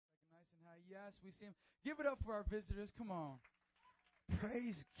Yes, we see him. Give it up for our visitors. Come on.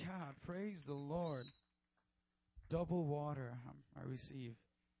 Praise God. Praise the Lord. Double water I receive.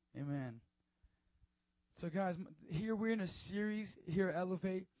 Amen. So, guys, here we're in a series here at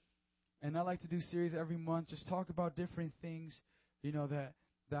Elevate. And I like to do series every month. Just talk about different things, that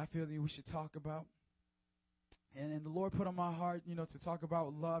I feel that we should talk about. And the Lord put on my heart, to talk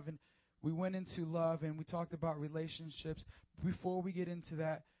about love. And we went into love and we talked about relationships. Before we get into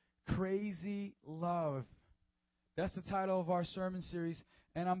that, crazy love. That's the title of our sermon series.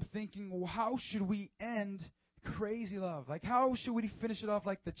 And I'm thinking, well, how should we end crazy love? Like, how should we finish it off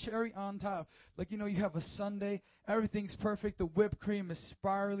like the cherry on top? Like, you have a sundae, everything's perfect, the whipped cream is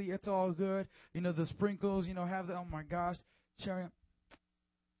spirally, it's all good. The sprinkles, have the, oh my gosh, cherry,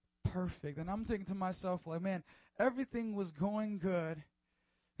 perfect. And I'm thinking to myself, like, man, everything was going good.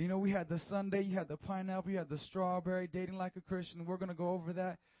 We had the sundae, you had the pineapple, you had the strawberry, dating like a Christian. We're going to go over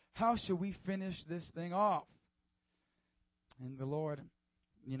that. How should we finish this thing off? And the Lord,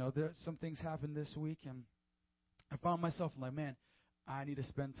 some things happened this week, and I found myself like, man, I need to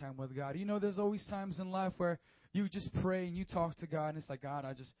spend time with God. There's always times in life where you just pray and you talk to God, and it's like, God,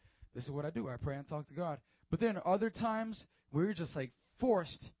 this is what I do. I pray and talk to God. But then other times where you're just like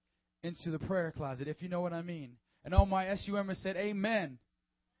forced into the prayer closet, if you know what I mean. And all my SUMers said, amen.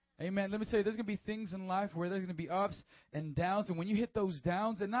 Amen. Let me tell you, there's going to be things in life where there's going to be ups and downs. And when you hit those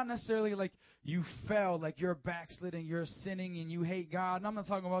downs, and not necessarily like you fell, like you're backsliding, you're sinning, and you hate God. And I'm not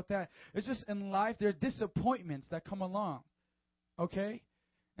talking about that. It's just in life, there are disappointments that come along. Okay?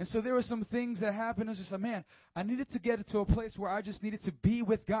 And so there were some things that happened. It's just like, man, I needed to get to a place where I just needed to be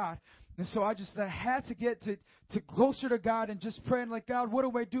with God. And so I had to get to closer to God and just praying like, God,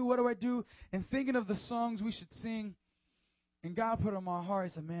 what do I do? What do I do? And thinking of the songs we should sing. And God put on my heart,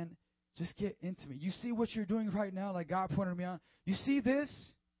 He said, man, just get intimate. You see what you're doing right now, like God pointed me on? You see this?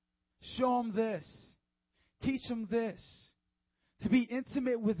 Show them this. Teach them this. To be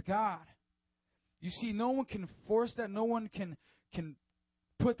intimate with God. You see, no one can force that. No one can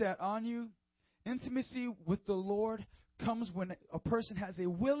put that on you. Intimacy with the Lord comes when a person has a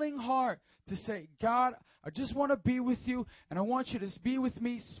willing heart to say, God, I just want to be with you, and I want you to be with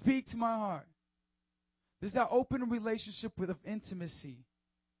me. Speak to my heart. There's that open relationship of intimacy.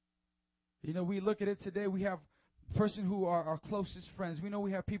 We look at it today. We have a person who are our closest friends. We know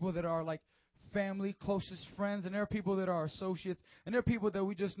we have people that are like family, closest friends, and there are people that are associates, and there are people that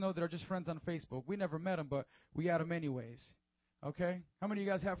we just know that are just friends on Facebook. We never met them, but we add them anyways. Okay? How many of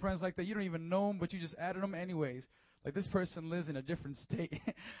you guys have friends like that? You don't even know them, but you just added them anyways. Like, this person lives in a different state.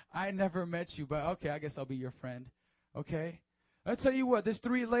 I never met you, but okay, I guess I'll be your friend. Okay? I'll tell you what, there's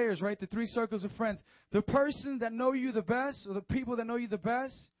 3 layers, right? The 3 circles of friends. The person that know you the best, or the people that know you the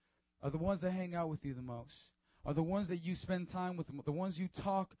best, are the ones that hang out with you the most, are the ones that you spend time with, the ones you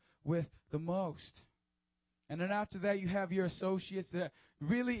talk with the most. And then after that, you have your associates that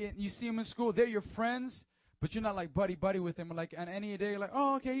really, you see them in school, they're your friends, but you're not like buddy with them. Like on any day, you're like,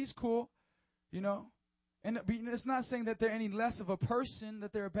 oh, okay, he's cool, And it's not saying that they're any less of a person,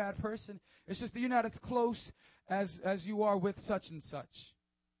 that they're a bad person. It's just that you're not as close as you are with such and such.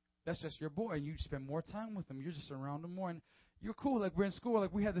 That's just your boy. You spend more time with them. You're just around them more. And you're cool. Like, we're in school.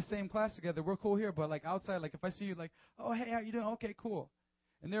 Like, we had the same class together. We're cool here. But, like, outside, like, if I see you, like, oh, hey, how you doing? Okay, cool.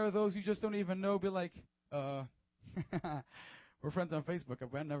 And there are those you just don't even know. Be like, we're friends on Facebook.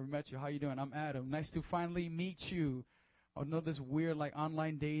 I never met you. How you doing? I'm Adam. Nice to finally meet you. Oh, no, this weird, like,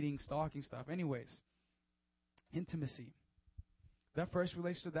 online dating, stalking stuff. Anyways. Intimacy. That first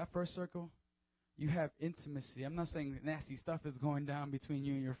relationship, that first circle, you have intimacy. I'm not saying that nasty stuff is going down between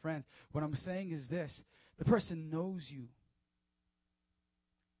you and your friends. What I'm saying is this. The person knows you.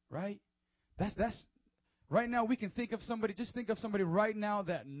 Right? That's right now we can think of somebody, just think of somebody right now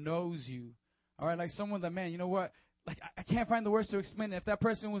that knows you. All right? Like someone that, man, you know what? Like, I can't find the words to explain it. If that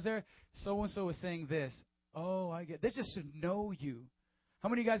person was there, so-and-so is saying this. Oh, I get. They just should know you. How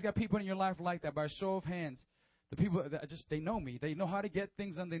many of you guys got people in your life like that? By a show of hands. The people that they know me. They know how to get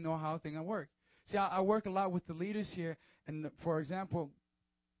things done. They know how things work. See, I work a lot with the leaders here. And, for example,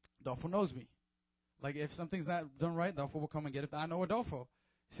 Adolfo knows me. Like, if something's not done right, Adolfo will come and get it. I know Adolfo.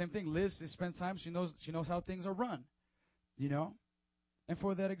 Same thing. Liz spends time. She knows how things are run. And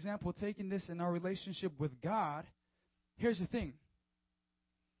for that example, taking this in our relationship with God, here's the thing.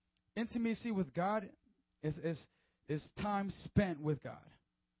 Intimacy with God is time spent with God.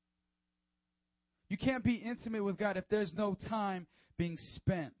 You can't be intimate with God if there's no time being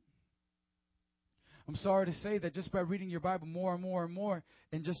spent. I'm sorry to say that just by reading your Bible more and more and more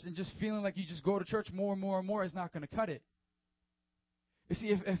and just feeling like you just go to church more and more and more is not going to cut it. You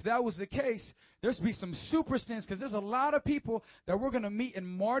see, if that was the case, there's be some super sins, because there's a lot of people that we're going to meet in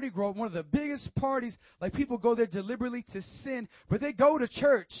Mardi Gras, one of the biggest parties. Like, people go there deliberately to sin, but they go to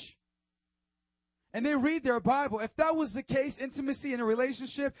church and they read their Bible. If that was the case, intimacy in a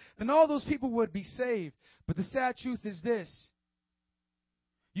relationship, then all those people would be saved. But the sad truth is this: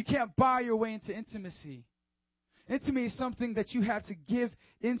 you can't buy your way into intimacy. Intimacy is something that you have to give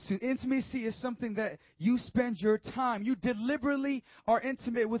into. Intimacy is something that you spend your time. You deliberately are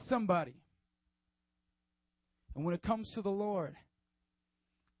intimate with somebody. And when it comes to the Lord,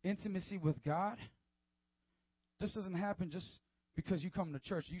 intimacy with God, this doesn't happen just because you come to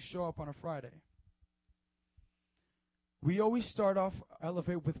church. You show up on a Friday. We always start off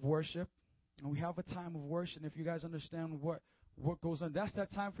Elevate with worship, and we have a time of worship. And if you guys understand what goes on, that's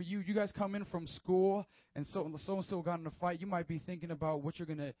that time for you. You guys come in from school, and so got in a fight. You might be thinking about what you're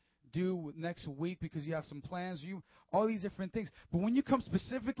going to do next week because you have some plans, all these different things. But when you come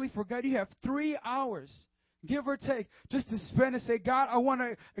specifically for God, you have 3 hours, give or take, just to spend and say, God, I want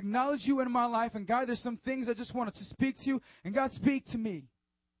to acknowledge you in my life. And God, there's some things I just wanted to speak to you. And God, speak to me.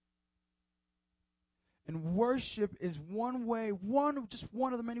 And worship is one way, just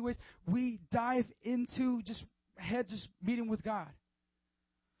one of the many ways we dive into just meeting with God.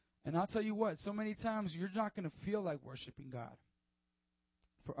 And I'll tell you what, so many times you're not going to feel like worshiping God.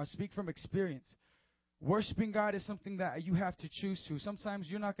 I speak from experience. Worshiping God is something that you have to choose to. Sometimes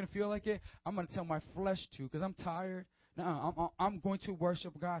you're not going to feel like it. I'm going to tell my flesh to because I'm tired. No, I'm going to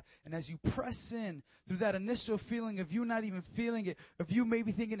worship God. And as you press in through that initial feeling of you not even feeling it, of you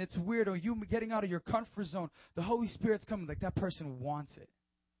maybe thinking it's weird, or you getting out of your comfort zone, the Holy Spirit's coming like that person wants it.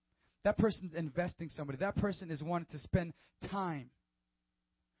 That person's investing somebody. That person is wanting to spend time.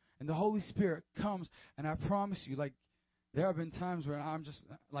 And the Holy Spirit comes, and I promise you, like, there have been times where I'm just,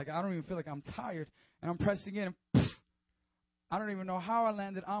 like, I don't even feel like I'm tired, and I'm pressing in, and I don't even know how I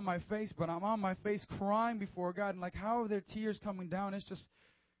landed on my face, but I'm on my face crying before God, and like, how are there tears coming down? It's just,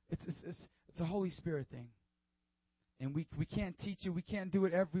 it's a Holy Spirit thing. And we can't teach it. We can't do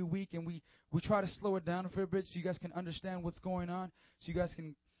it every week, and we try to slow it down for a bit so you guys can understand what's going on, so you guys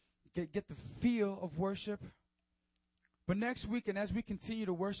can get the feel of worship. But next week, and as we continue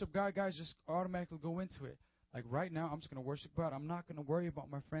to worship God, guys, just automatically go into it. Like right now, I'm just going to worship God. I'm not going to worry about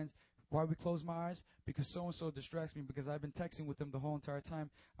my friends. Why we close my eyes? Because so-and-so distracts me, because I've been texting with them the whole entire time.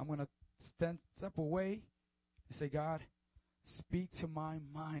 I'm going to step away and say, God, speak to my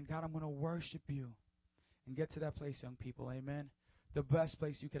mind. God, I'm going to worship you. And get to that place, young people. Amen. The best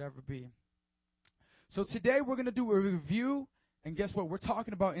place you could ever be. So today we're going to do a review. And guess what? We're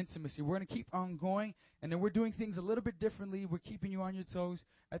talking about intimacy. We're going to keep on going. And then we're doing things a little bit differently. We're keeping you on your toes.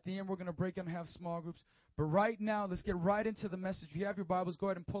 At the end, we're going to break them and have small groups. But right now, let's get right into the message. If you have your Bibles, go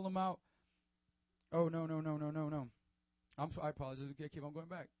ahead and pull them out. Oh, no. I apologize. Okay, keep on going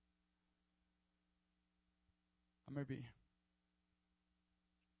back.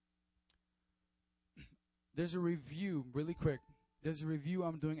 There's a review, really quick. There's a review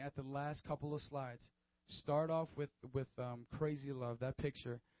I'm doing at the last couple of slides. Start off with crazy love, that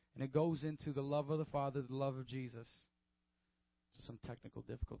picture. And it goes into the love of the Father, the love of Jesus. Just some technical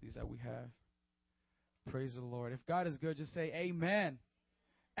difficulties that we have. Praise the Lord. If God is good, just say amen.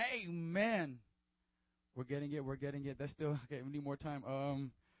 Amen. We're getting it. That's still, okay, we need more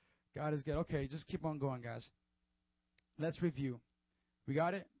time. God is good. Okay, just keep on going, guys. Let's review. We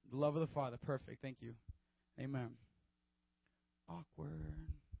got it? The love of the Father. Perfect. Thank you. Amen. Awkward.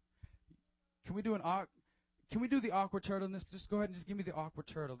 Can we do the awkward turtle in this? Just go ahead and just give me the awkward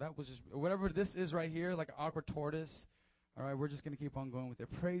turtle. That was just, whatever this is right here, like an awkward tortoise. All right, we're just going to keep on going with it.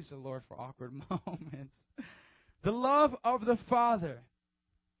 Praise the Lord for awkward moments. The love of the Father.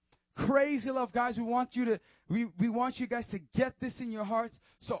 Crazy love, guys. We want you guys to get this in your hearts.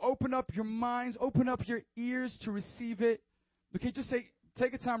 So open up your minds, open up your ears to receive it. Okay, just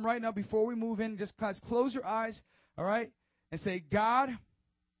take a time right now before we move in. Just guys, close your eyes, all right, and say, God.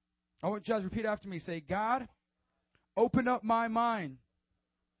 I want you guys to repeat after me. Say, God, open up my mind.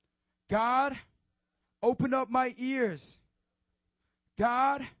 God, open up my ears.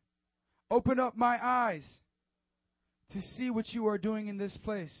 God, open up my eyes to see what you are doing in this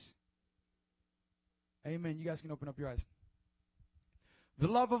place. Amen. You guys can open up your eyes. The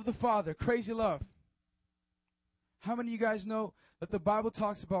love of the Father, crazy love. How many of you guys know that the Bible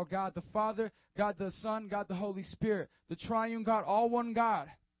talks about God the Father, God the Son, God the Holy Spirit, the triune God, all one God?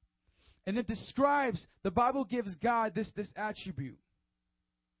 And it describes, the Bible gives God this attribute.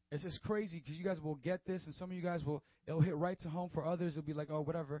 It's just crazy because you guys will get this, and some of you guys it'll hit right to home. For others, it'll be like, oh,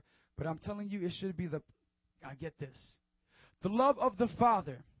 whatever. But I'm telling you, it should be I get this. The love of the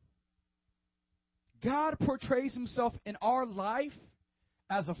Father. God portrays himself in our life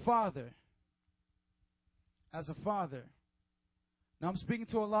as a father. As a father. Now I'm speaking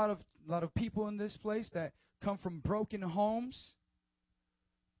to a lot of people in this place that come from broken homes.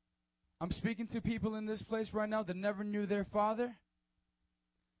 I'm speaking to people in this place right now that never knew their father.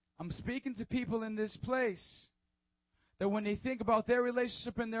 I'm speaking to people in this place that when they think about their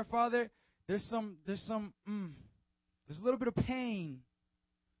relationship and their father, there's a little bit of pain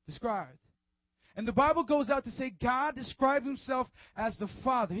described. And the Bible goes out to say God describes himself as the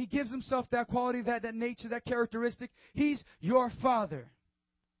Father. He gives himself that quality, that nature, that characteristic. He's your Father.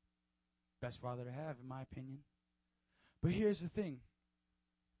 Best father to have, in my opinion. But here's the thing.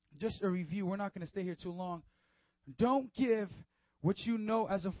 Just a review. We're not going to stay here too long. Don't give what you know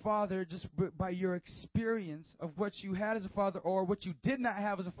as a father just by your experience of what you had as a father or what you did not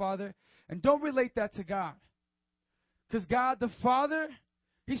have as a father. And don't relate that to God. Because God, the Father,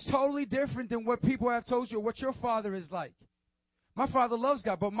 he's totally different than what people have told you or what your father is like. My father loves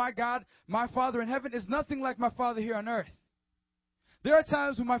God, but my God, my Father in heaven is nothing like my Father here on earth. There are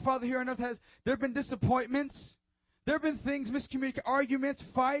times when my Father here on earth there have been disappointments. There have been things, miscommunications, arguments,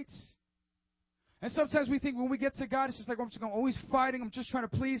 fights. And sometimes we think when we get to God, it's just like, I'm always fighting. I'm just trying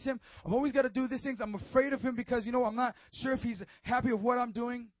to please him. I've always got to do these things. I'm afraid of him because, I'm not sure if he's happy with what I'm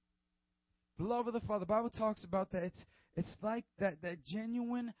doing. The love of the Father. The Bible talks about that. It's like that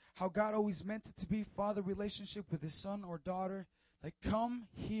genuine, how God always meant it to be, father relationship with his son or daughter. Like, come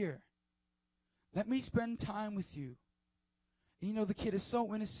here. Let me spend time with you. And, the kid is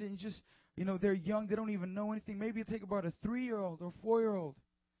so innocent. And just, they're young. They don't even know anything. Maybe you think about a 3-year-old or 4-year-old.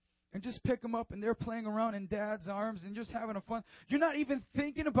 And just pick them up and they're playing around in dad's arms and just having a fun. You're not even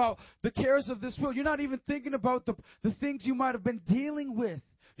thinking about the cares of this world. You're not even thinking about the things you might have been dealing with.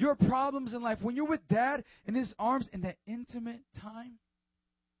 Your problems in life. When you're with dad in his arms in that intimate time,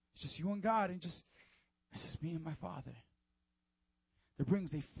 it's just you and God and it's just me and my Father. There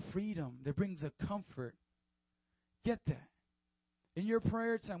brings a freedom. There brings a comfort. Get that. In your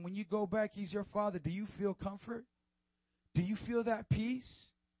prayer time, when you go back, he's your Father. Do you feel comfort? Do you feel that peace?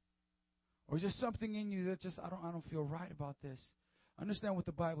 Or is there something in you that just, I don't feel right about this? Understand what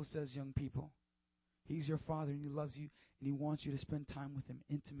the Bible says, young people. He's your Father and he loves you and he wants you to spend time with him.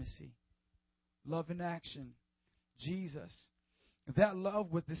 Intimacy. Love in action. Jesus. That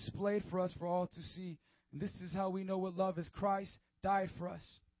love was displayed for us for all to see. And this is how we know what love is. Christ died for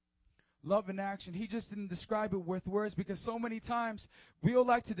us. Love in action. He just didn't describe it with words because so many times we all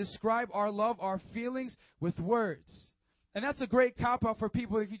like to describe our love, our feelings with words. And that's a great cop-out for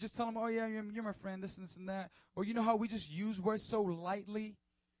people if you just tell them, oh, yeah, you're my friend, this and that. Or you know how we just use words so lightly?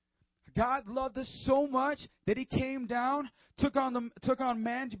 God loved us so much that he came down, took on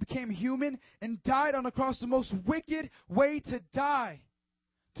man, became human, and died on the cross the most wicked way to die,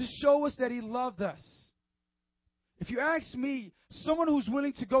 to show us that he loved us. If you ask me, someone who's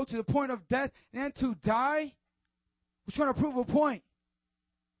willing to go to the point of death and to die, we're trying to prove a point.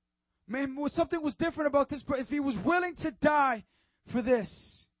 Man, something was different about this, but if he was willing to die for this,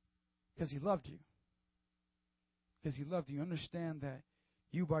 because he loved you. Because he loved you. Understand that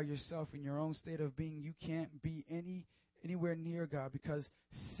you by yourself in your own state of being, you can't be anywhere near God because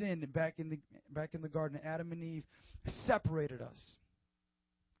sin back in the garden, Adam and Eve separated us.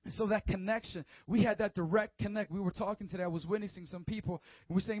 And so that connection, we had that direct connect. We were talking today, I was witnessing some people,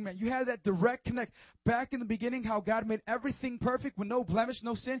 and we're saying, man, you had that direct connect. Back in the beginning, how God made everything perfect with no blemish,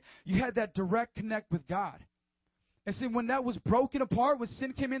 no sin, you had that direct connect with God. And see, when that was broken apart, when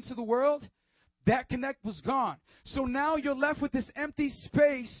sin came into the world, that connect was gone. So now you're left with this empty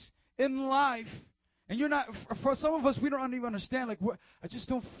space in life. And you're not, for some of us, we don't even understand, like, what, I just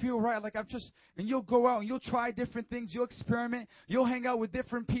don't feel right. Like, and you'll go out and you'll try different things. You'll experiment. You'll hang out with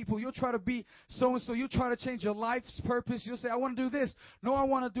different people. You'll try to be so-and-so. You'll try to change your life's purpose. You'll say, I want to do this. No, I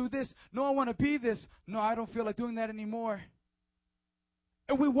want to do this. No, I want to be this. No, I don't feel like doing that anymore.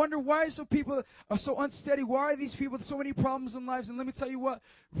 And we wonder why people are so unsteady. Why are these people with so many problems in lives? And let me tell you what,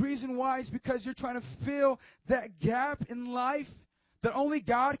 reason why is because you're trying to fill that gap in life that only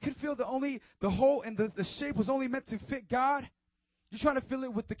God could fill, the hole and the shape was only meant to fit God. You're trying to fill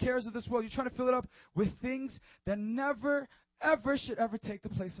it with the cares of this world. You're trying to fill it up with things that never, ever should ever take the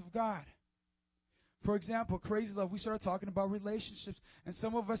place of God. For example, crazy love, we started talking about relationships, and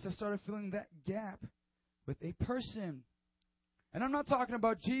some of us have started filling that gap with a person. And I'm not talking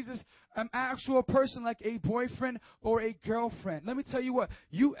about Jesus, an actual person like a boyfriend or a girlfriend. Let me tell you what,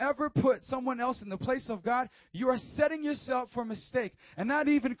 you ever put someone else in the place of God, you are setting yourself for a mistake. And not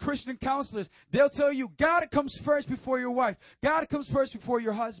even Christian counselors. They'll tell you, God comes first before your wife. God comes first before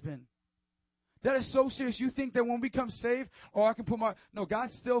your husband. That is so serious. You think that when we become saved, oh, I can put my... No,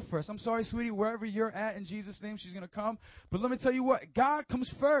 God's still first. I'm sorry, sweetie, wherever you're at in Jesus' name, she's going to come. But let me tell you what, God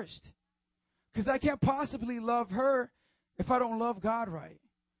comes first. Because I can't possibly love her if I don't love God right.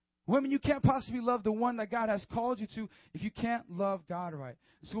 Women, you can't possibly love the one that God has called you to if you can't love God right.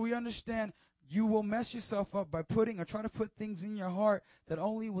 So we understand you will mess yourself up by putting or trying to put things in your heart that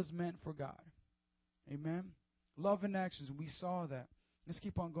only was meant for God. Amen? Love in actions. We saw that. Let's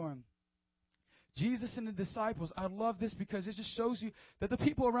keep on going. Jesus and the disciples, I love this because it just shows you that the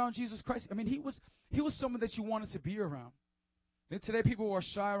people around Jesus Christ, I mean, he was someone that you wanted to be around. And today people are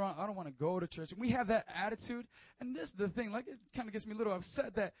shy around, I don't want to go to church. And we have that attitude. And this is the thing, like it kind of gets me a little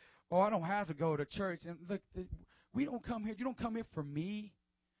upset that, oh, I don't have to go to church. And look, we don't come here, you don't come here for me.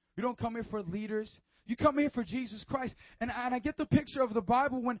 You don't come here for leaders. You come here for Jesus Christ. And I get the picture of the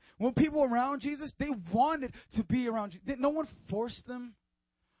Bible when people around Jesus, they wanted to be around Jesus. No one forced them.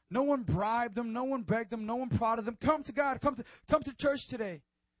 No one bribed them. No one begged them. No one prodded them. Come to God. Come to church today.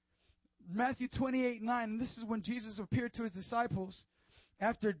 Matthew 28:9. And this is when Jesus appeared to his disciples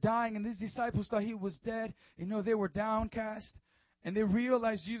after dying. And these disciples thought he was dead. You know, they were downcast. And they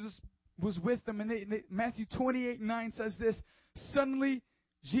realized Jesus was with them. And Matthew 28:9 says this. Suddenly,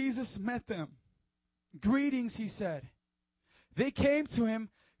 Jesus met them. Greetings, he said. They came to him,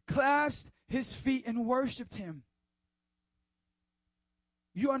 clasped his feet, and worshipped him.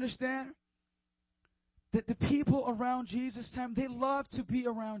 You understand that the people around Jesus' time, they loved to be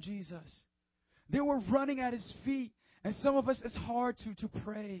around Jesus. They were running at his feet. And some of us, it's hard to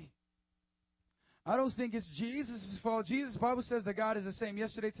pray. I don't think it's Jesus' fault. Jesus, the Bible says that God is the same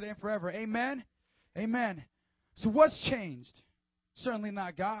yesterday, today, and forever. Amen? Amen. So what's changed? Certainly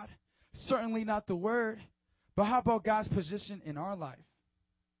not God. Certainly not the Word. But how about God's position in our life?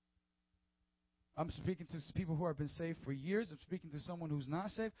 I'm speaking to people who have been saved for years. I'm speaking to someone who's not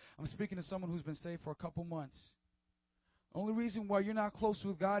saved. I'm speaking to someone who's been saved for a couple months. Only reason why you're not close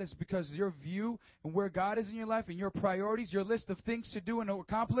with God is because your view and where God is in your life and your priorities, your list of things to do and to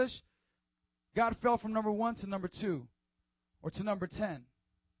accomplish, God fell from number 1 to number 2 or to number 10.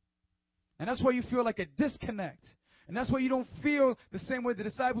 And that's why you feel like a disconnect. And that's why you don't feel the same way the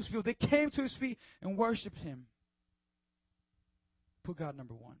disciples feel. They came to his feet and worshiped him. Put God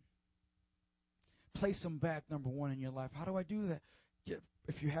number 1. Place him back number 1 in your life. How do I do that?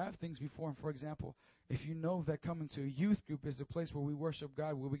 If you have things before him, for example, if you know that coming to a youth group is a place where we worship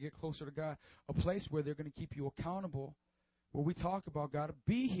God, where we get closer to God, a place where they're going to keep you accountable, where we talk about God,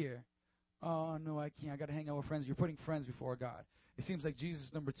 be here. Oh, no, I can't. I got to hang out with friends. You're putting friends before God. It seems like Jesus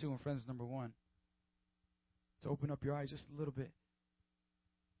is number 2 and friends is number 1. To open up your eyes just a little bit.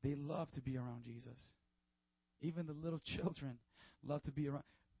 They love to be around Jesus. Even the little children love to be around.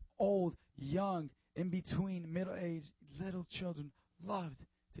 Old, young, in between, middle-aged, little children loved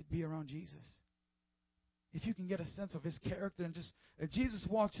to be around Jesus. If you can get a sense of his character and just, if Jesus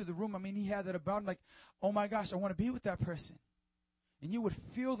walked through the room, I mean, he had that about him like, oh my gosh, I want to be with that person. And you would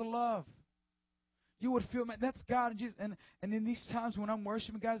feel the love. You would feel, man, that's God and Jesus. And in these times when I'm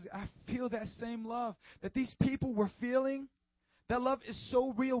worshiping, guys, I feel that same love that these people were feeling. That love is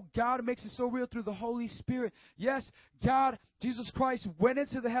so real. God makes it so real through the Holy Spirit. Yes, God, Jesus Christ, went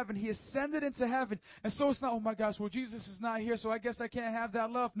into the heaven. He ascended into heaven. And so it's not, oh my gosh, well, Jesus is not here, so I guess I can't have that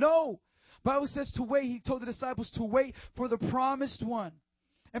love. No. Bible says to wait. He told the disciples to wait for the promised one.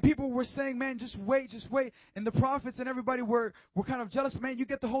 And people were saying, man, just wait, just wait. And the prophets and everybody were kind of jealous. Man, you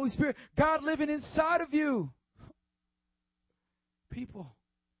get the Holy Spirit. God living inside of you. People,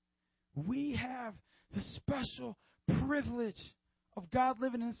 we have the special privilege of God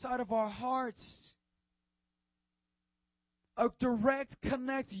living inside of our hearts. A direct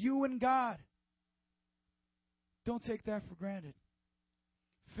connect, you and God. Don't take that for granted.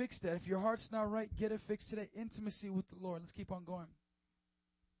 Fix that. If your heart's not right, get it fixed today. Intimacy with the Lord. Let's keep on going.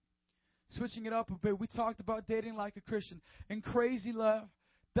 Switching it up a bit, we talked about dating like a Christian. And crazy love,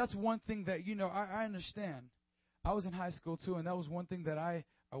 that's one thing that, I understand. I was in high school too, and that was one thing that I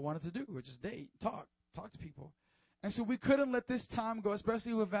wanted to do, which is date, talk to people. And so we couldn't let this time go,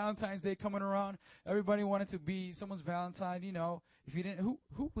 especially with Valentine's Day coming around. Everybody wanted to be someone's Valentine, If you didn't,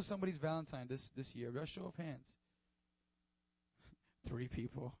 who was somebody's Valentine this year? By show of hands. 3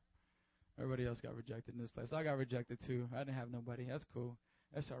 people. Everybody else got rejected in this place. I got rejected too. I didn't have nobody. That's cool.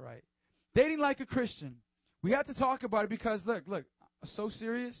 That's all right. Dating like a Christian. We have to talk about it because, look, so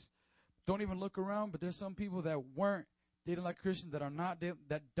serious. Don't even look around, but there's some people that weren't dating like a Christian, that are not,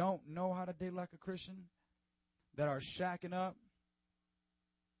 that don't know how to date like a Christian, that are shacking up,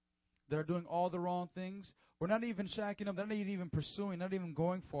 that are doing all the wrong things. Or not even shacking up, they're not even pursuing, not even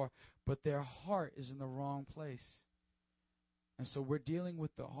going for, but their heart is in the wrong place. And so we're dealing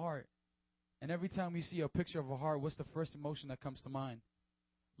with the heart. And every time you see a picture of a heart, what's the first emotion that comes to mind?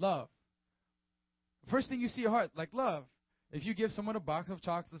 Love. First thing you see a heart, like love. If you give someone a box of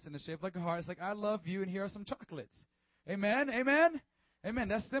chocolates in the shape like a heart, it's like, I love you, and here are some chocolates. Amen? Amen? Amen.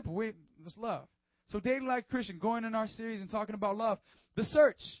 That's simple. That's love. So dating like a Christian, going in our series and talking about love. The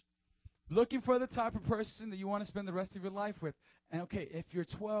search. Looking for the type of person that you want to spend the rest of your life with. And okay, if you're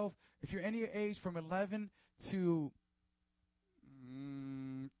 12, if you're any age from 11 to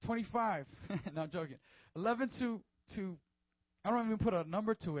 25. No, I'm joking. 11 to I don't even put a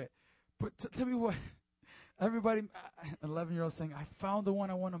number to it. But tell me what. Everybody, 11-year-old saying, I found the one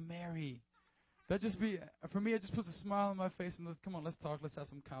I want to marry. That just be, for me, it just puts a smile on my face and come on, let's talk, let's have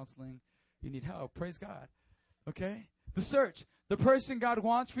some counseling. You need help. Praise God. Okay? The search. The person God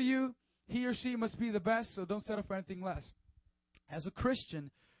wants for you, he or she must be the best, so don't settle for anything less. As a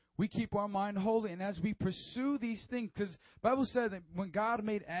Christian, we keep our mind holy, and as we pursue these things, because the Bible said that when God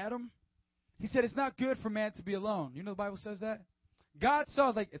made Adam, he said it's not good for man to be alone. You know the Bible says that? God saw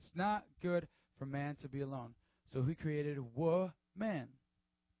like it's not good for man to be alone. So he created woman.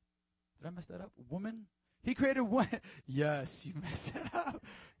 Did I mess that up? Woman? He created one. Yes, you messed that up.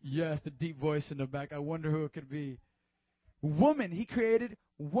 Yes, the deep voice in the back. I wonder who it could be. Woman. He created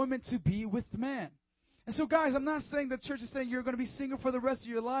woman to be with man. And so, guys, I'm not saying the church is saying you're going to be single for the rest of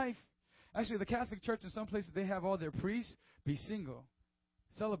your life. Actually, the Catholic Church, in some places, they have all their priests be single.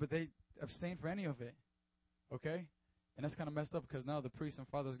 Celibate. They abstain for any of it. Okay? And that's kind of messed up because now the priests and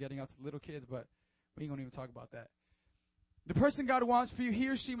fathers are getting out to little kids, but we ain't going to even talk about that. The person God wants for you, he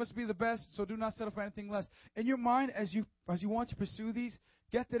or she must be the best, so do not settle for anything less. In your mind, as you want to pursue these,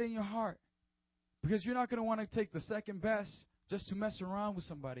 get that in your heart. Because you're not going to want to take the second best just to mess around with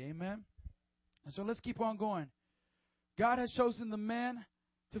somebody. Amen? And so let's keep on going. God has chosen the man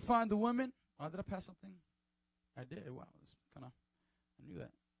to find the woman. Oh, did I pass something? I did. Wow, that's kind of, I knew that.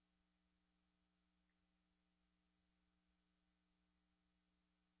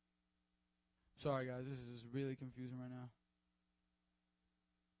 Sorry, guys. This is really confusing right now.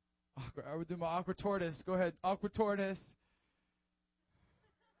 Awkward. I would do my awkward tortoise. Go ahead. Awkward tortoise.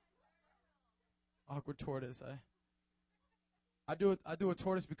 Awkward tortoise. I do a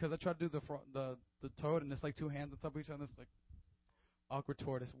tortoise because I try to do the toad, and it's like two hands on top of each other. It's like awkward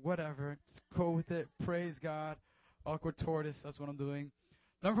tortoise. Whatever. Just go with it. Praise God. Awkward tortoise. That's what I'm doing.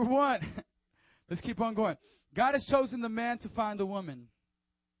 Number 1. Let's keep on going. God has chosen the man to find the woman.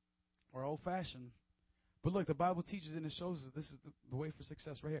 Or old-fashioned. But look, the Bible teaches and it shows us this is the way for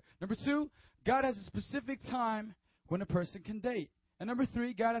success right here. Number 2, God has a specific time when a person can date. And number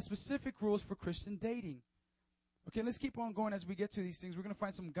 3, God has specific rules for Christian dating. Okay, let's keep on going as we get to these things. We're going to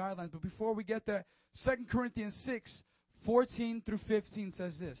find some guidelines. But before we get there, 2 Corinthians 6:14 through 15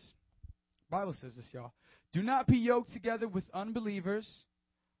 says this. The Bible says this, y'all. Do not be yoked together with unbelievers.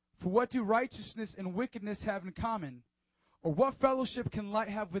 For what do righteousness and wickedness have in common? Or what fellowship can light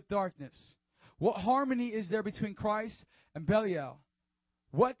have with darkness? What harmony is there between Christ and Belial?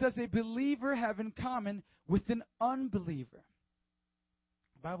 What does a believer have in common with an unbeliever?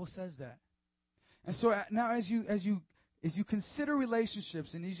 The Bible says that. And so now as you consider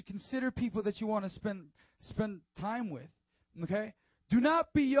relationships and as you consider people that you want to spend time with, okay? Do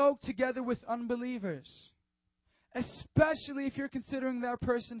not be yoked together with unbelievers. Especially if you're considering that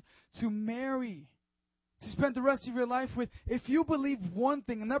person to marry, to spend the rest of your life with. If you believe one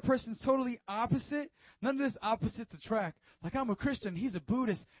thing and that person's totally opposite, none of this opposites attract. Like, I'm a Christian, he's a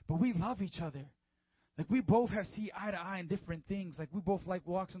Buddhist, but we love each other. Like, we both see eye to eye in different things. Like, we both like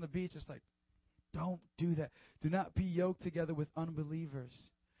walks on the beach. It's like, don't do that. Do not be yoked together with unbelievers.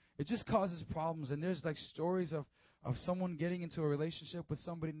 It just causes problems. And there's like stories of someone getting into a relationship with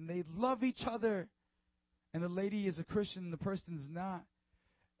somebody and they love each other. And the lady is a Christian and the person's not.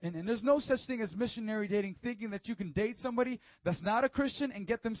 And there's no such thing as missionary dating, thinking that you can date somebody that's not a Christian and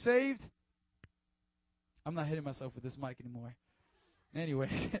get them saved. I'm not hitting myself with this mic anymore. Anyway,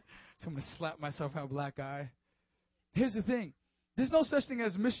 so I'm going to slap myself out black eye. Here's the thing. There's no such thing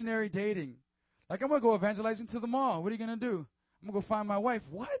as missionary dating. Like, I'm going to go evangelizing to the mall. What are you going to do? I'm going to go find my wife.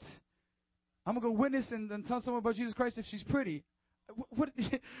 What? I'm going to go witness and tell someone about Jesus Christ if she's pretty. What?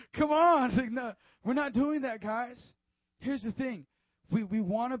 Come on. Like, no, we're not doing that, guys. Here's the thing. We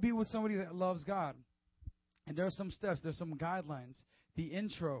want to be with somebody that loves God. And there are some steps. There's some guidelines. The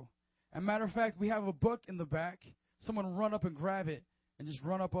intro. As a matter of fact, we have a book in the back. Someone run up and grab it. And just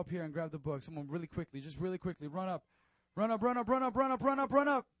run up here and grab the book. Someone really quickly. Just really quickly. Run up. Run up, run up, run up, run up, run up, run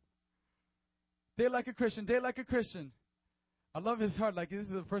up. Date like a Christian. Date like a Christian. I love his heart. Like, this is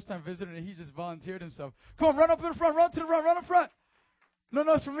the first time visitor and he just volunteered himself. Come on, run up in front. Run to the front. Run up front. No,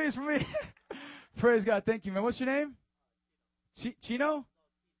 it's for me. It's for me. Praise God. Thank you, man. What's your name? Chino?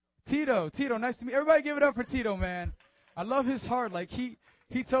 Tito, nice to meet. Everybody give it up for Tito, man. I love his heart. Like he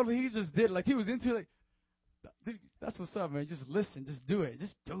just did. Like he was into it. Like, that's what's up, man. Just listen, just do it,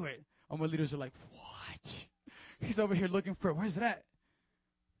 just do it. All my leaders are like, what? He's over here looking for, where's it at?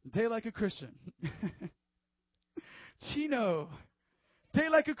 Day like a Christian. Chino. Day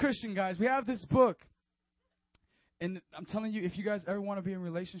like a Christian, guys. We have this book. And I'm telling you, if you guys ever want to be in a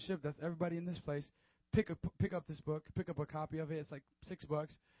relationship, that's everybody in this place, pick up this book, pick up a copy of it. It's like $6.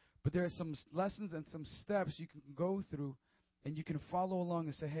 But there are some lessons and some steps you can go through, and you can follow along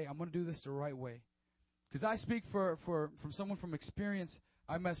and say, hey, I'm going to do this the right way. Because I speak from someone from experience.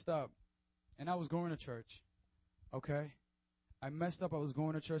 I messed up, and I was going to church. Okay? I messed up. I was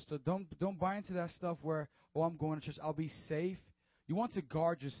going to church. So don't buy into that stuff where, oh, I'm going to church. I'll be safe. You want to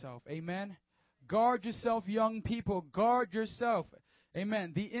guard yourself. Amen? Guard yourself, young people. Guard yourself.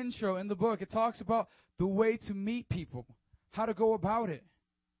 Amen. The intro in the book, it talks about the way to meet people, how to go about it.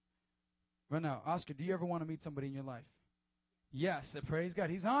 Right now, Oscar, do you ever want to meet somebody in your life? Yes, praise God.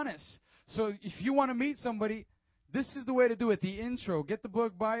 He's honest. So if you want to meet somebody, this is the way to do it. The intro. Get the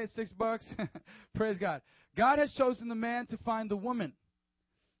book, buy it, $6. Praise God. God has chosen the man to find the woman.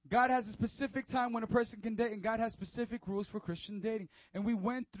 God has a specific time when a person can date, and God has specific rules for Christian dating. And we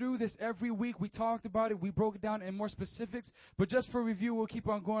went through this every week. We talked about it. We broke it down in more specifics. But just for review, we'll keep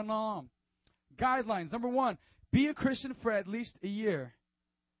on going on. Guidelines. Number 1, be a Christian for at least a year.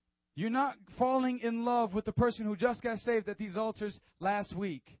 You're not falling in love with the person who just got saved at these altars last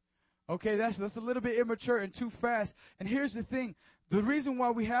week. Okay, that's a little bit immature and too fast. And here's the thing. The reason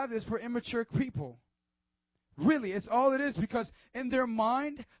why we have this for immature people. Really, it's all it is, because in their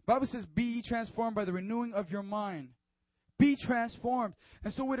mind, Bible says, be ye transformed by the renewing of your mind. Be transformed.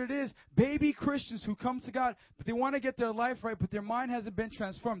 And so what it is, baby Christians who come to God, but they want to get their life right, but their mind hasn't been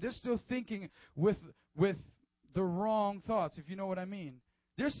transformed. They're still thinking with the wrong thoughts, if you know what I mean.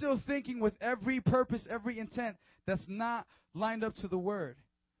 They're still thinking with every purpose, every intent that's not lined up to the Word.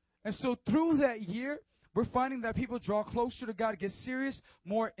 And so through that year, we're finding that people draw closer to God, get serious,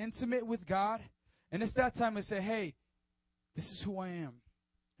 more intimate with God. And it's that time to say, hey, this is who I am.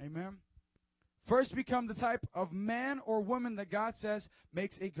 Amen. First, become the type of man or woman that God says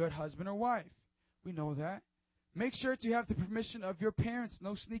makes a good husband or wife. We know that. Make sure to have the permission of your parents.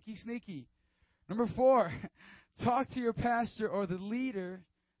 No sneaky. Number 4, talk to your pastor or the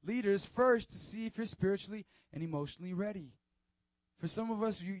leaders first to see if you're spiritually and emotionally ready. For some of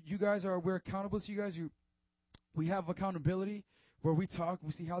us, you guys we're accountable to you guys. We have accountability where we talk,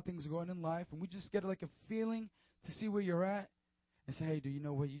 we see how things are going in life, and we just get like a feeling to see where you're at and say, hey, do you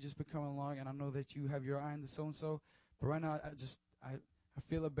know what? You just been coming along, and I know that you have your eye on the so-and-so, but right now I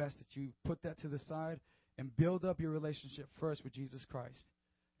feel it best that you put that to the side and build up your relationship first with Jesus Christ.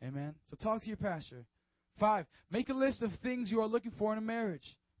 Amen? So talk to your pastor. 5, make a list of things you are looking for in a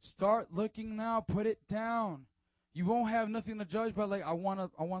marriage. Start looking now. Put it down. You won't have nothing to judge by, like, I want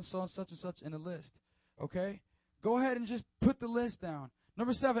so and such in a list. Okay? Go ahead and just put the list down.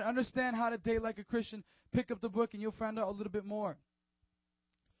 Number 7, understand how to date like a Christian. Pick up the book and you'll find out a little bit more.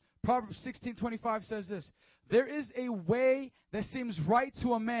 Proverbs 16:25 says this: there is a way that seems right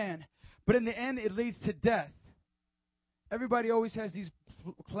to a man, but in the end it leads to death. Everybody always has these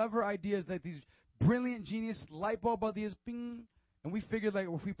clever ideas, like these brilliant genius light bulb ideas, bing, and we figure like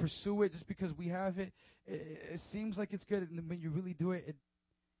if we pursue it just because we have it, it seems like it's good, and when you really do it,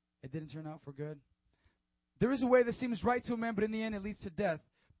 it didn't turn out for good. There is a way that seems right to a man, but in the end it leads to death.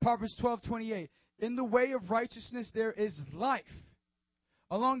 Proverbs 12:28. In the way of righteousness there is life.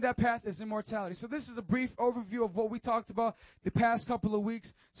 Along that path is immortality. So this is a brief overview of what we talked about the past couple of weeks.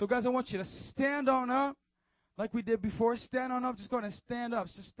 So guys, I want you to stand on up like we did before. Stand on up. Just go ahead and stand up.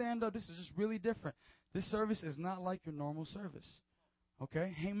 Just stand up. This is just really different. This service is not like your normal service.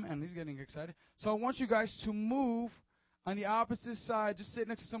 Okay? Amen. He's getting excited. So I want you guys to move on the opposite side. Just sit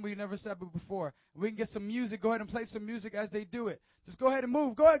next to somebody you never sat with before. We can get some music. Go ahead and play some music as they do it. Just go ahead and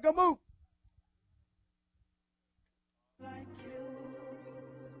move. Go ahead. Go move. Like you.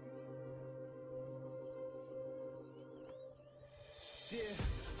 Yeah,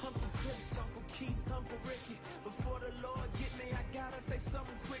 Uncle Chris, Uncle Keith, Uncle Ricky. Before the Lord get me, I gotta say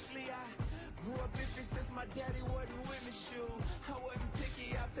something quickly. I grew up different since my daddy wasn't with me. Shoe, I wasn't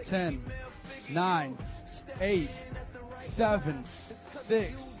picky. I'll take 10, 9, 8, 7,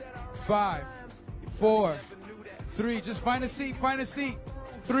 6, 5, 4, 3. Just find a seat. Find a seat.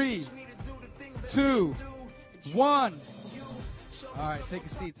 3, 2, 1. All right, take a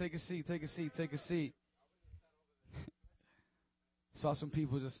seat. Take a seat. Take a seat. Take a seat. Saw some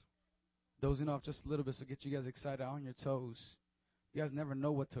people just dozing off just a little bit, so get you guys excited on your toes. You guys never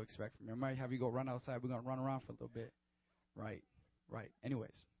know what to expect from me. I might have you go run outside. We're going to run around for a little bit. Right.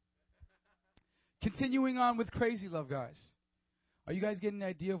 Anyways, Continuing on with crazy love, guys. Are you guys getting an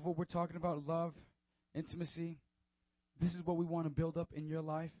idea of what we're talking about? Love, intimacy. This is what we want to build up in your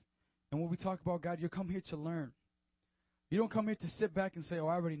life. And when we talk about God, you come here to learn. You don't come here to sit back and say, oh,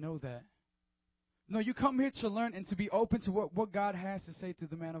 I already know that. No, you come here to learn and to be open to what God has to say through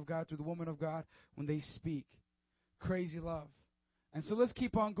the man of God, through the woman of God when they speak. Crazy love. And so let's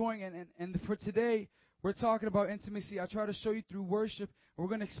keep on going. And for today, we're talking about intimacy. I try to show you through worship. We're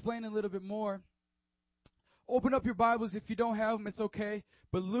going to explain a little bit more. Open up your Bibles. If you don't have them, it's okay.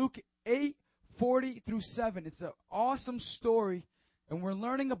 But Luke 8:40 through 7. It's an awesome story. And we're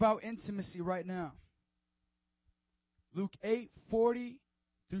learning about intimacy right now. Luke 8:40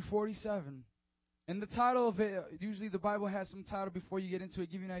 through 47. And the title of it, usually the Bible has some title before you get into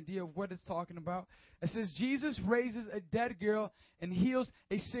it, give you an idea of what it's talking about. It says, Jesus raises a dead girl and heals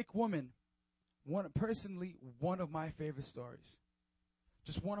a sick woman. Personally, one of my favorite stories.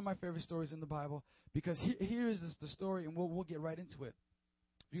 Just one of my favorite stories in the Bible. Because here is the story, and we'll get right into it.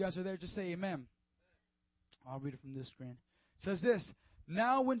 If you guys are there, just say amen. I'll read it from this screen. It says this,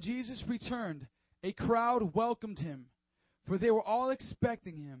 now when Jesus returned, a crowd welcomed him, for they were all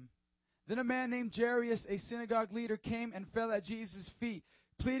expecting him. Then a man named Jairus, a synagogue leader, came and fell at Jesus' feet,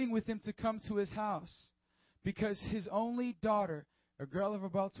 pleading with him to come to his house, because his only daughter, a girl of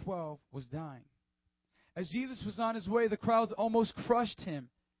about 12, was dying. As Jesus was on his way, the crowds almost crushed him,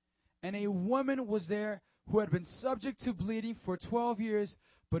 and a woman was there who had been subject to bleeding for 12 years,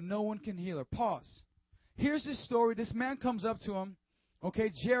 but no one can heal her. Pause. Here's this story. This man comes up to him.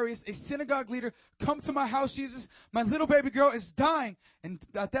 Okay, Jairus, a synagogue leader, come to my house, Jesus. My little baby girl is dying. And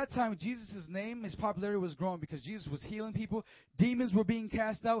at that time, Jesus' name, his popularity was growing because Jesus was healing people. Demons were being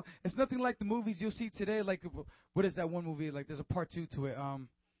cast out. It's nothing like the movies you'll see today. Like, what is that one movie? Like, there's a part 2 to it.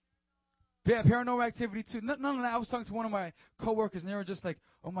 Yeah, Paranormal Activity 2. None of that. I was talking to one of my coworkers, and they were just like,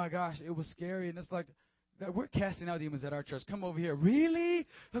 oh, my gosh, it was scary. And it's like, we're casting out demons at our church. Come over here. Really?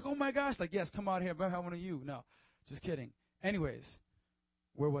 Like, oh, my gosh. Like, yes, come out here. But how one of you? No, just kidding. Anyways.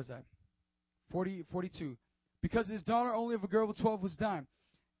 Where was I? 42. Because his daughter, only of a girl of 12, was dying.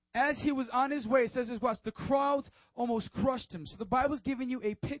 As he was on his way, it says this, watch, the crowds almost crushed him. So the Bible's giving you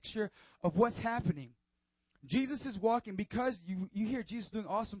a picture of what's happening. Jesus is walking. Because you hear Jesus doing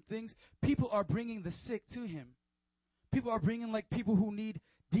awesome things, people are bringing the sick to him. People are bringing, like, people who need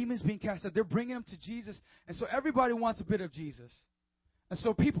demons being cast out. They're bringing them to Jesus. And so everybody wants a bit of Jesus. And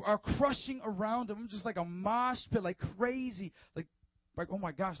so people are crushing around him, just like a mosh pit, like crazy, like, oh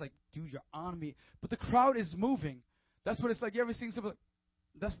my gosh, like, dude, you're on me. But the crowd is moving. That's what it's like. You ever seen something?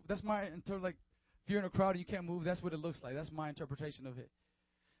 That's my like. If you're in a crowd and you can't move, that's what it looks like. That's my interpretation of it.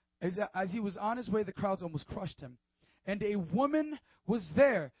 As he was on his way, the crowds almost crushed him. And a woman was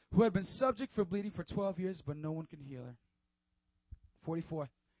there who had been subject for bleeding for 12 years, but no one could heal her. 44.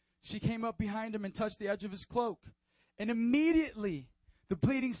 She came up behind him and touched the edge of his cloak. And immediately, the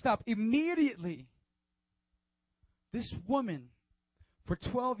bleeding stopped. Immediately. This woman, for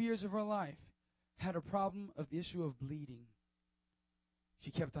 12 years of her life, had a problem of the issue of bleeding. She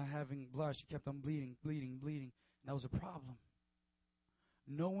kept on having blood. She kept on bleeding. And that was a problem.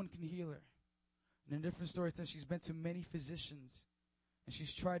 No one can heal her. In a different story, it says she's been to many physicians, and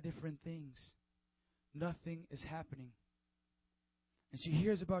she's tried different things. Nothing is happening. And she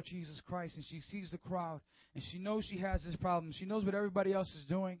hears about Jesus Christ, and she sees the crowd, and she knows she has this problem. She knows what everybody else is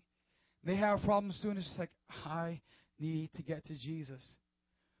doing. They have problems too, and it's just like, I need to get to Jesus.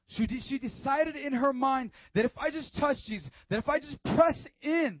 She decided in her mind that if I just touch Jesus, that if I just press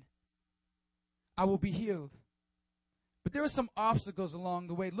in, I will be healed. But there were some obstacles along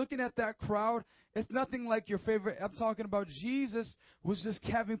the way. Looking at that crowd, it's nothing like your favorite. I'm talking about Jesus was just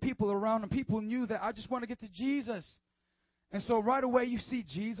having people around, and people knew that I just want to get to Jesus. And so right away you see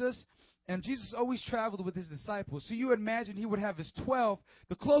Jesus, and Jesus always traveled with his disciples. So you imagine he would have his 12,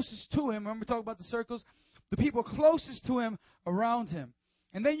 the closest to him. Remember we talked about the circles? The people closest to him around him.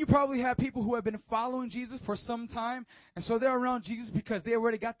 And then you probably have people who have been following Jesus for some time. And so they're around Jesus because they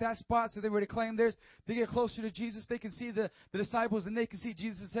already got that spot. So they already claim theirs. They get closer to Jesus. They can see the disciples, and they can see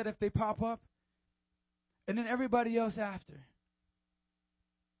Jesus' head if they pop up. And then everybody else after.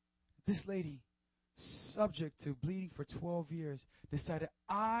 This lady, subject to bleeding for 12 years, decided,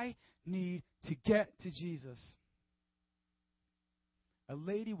 I need to get to Jesus. A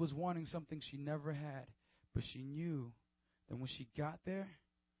lady was wanting something she never had, but she knew that when she got there,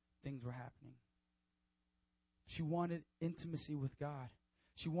 things were happening. She wanted intimacy with God.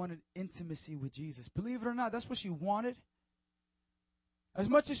 She wanted intimacy with Jesus. Believe it or not, that's what she wanted. As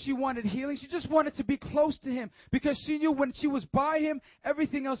much as she wanted healing, she just wanted to be close to him because she knew when she was by him,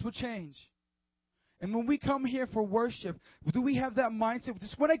 everything else would change. And when we come here for worship, do we have that mindset?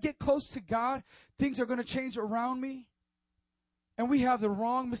 Just when I get close to God, things are going to change around me? And we have the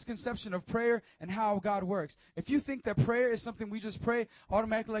wrong misconception of prayer and how God works. If you think that prayer is something we just pray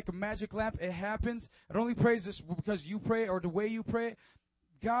automatically like a magic lamp, it happens. It only prays this because you pray or the way you pray.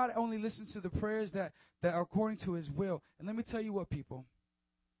 God only listens to the prayers that are according to His will. And let me tell you what, people.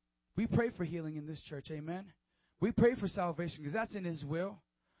 We pray for healing in this church, amen? We pray for salvation because that's in His will.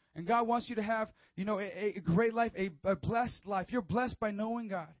 And God wants you to have, a great life, a blessed life. You're blessed by knowing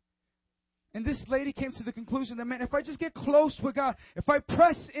God. And this lady came to the conclusion that, man, if I just get close with God, if I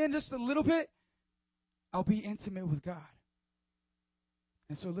press in just a little bit, I'll be intimate with God.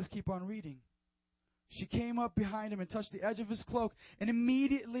 And so let's keep on reading. She came up behind him and touched the edge of his cloak, and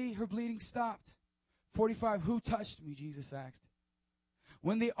immediately her bleeding stopped. 45, who touched me? Jesus asked.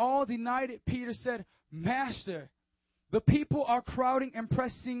 When they all denied it, Peter said, Master, the people are crowding and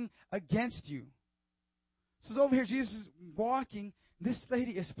pressing against you. So over here, Jesus is walking. This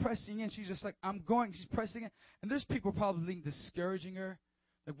lady is pressing in. She's just like, I'm going. She's pressing in. And there's people probably discouraging her.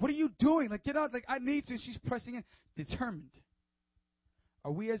 Like, what are you doing? Like, get out. Like, I need to. And she's pressing in. Determined.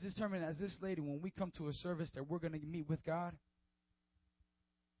 Are we as determined as this lady when we come to a service that we're going to meet with God?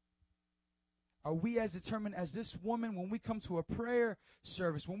 Are we as determined as this woman when we come to a prayer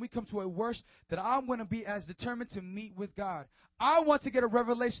service, when we come to a worship, that I'm going to be as determined to meet with God? I want to get a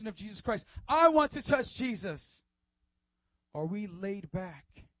revelation of Jesus Christ. I want to touch Jesus. Are we laid back?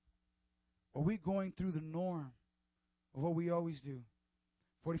 Are we going through the norm of what we always do?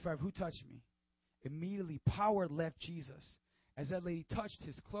 45, who touched me? Immediately, power left Jesus. As that lady touched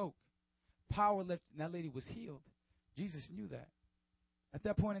his cloak, power left, and that lady was healed. Jesus knew that. At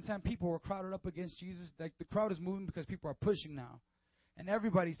that point in time, people were crowded up against Jesus. Like, the crowd is moving because people are pushing now. And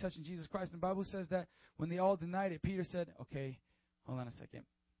everybody's touching Jesus Christ. And the Bible says that when they all denied it, Peter said, okay, hold on a second.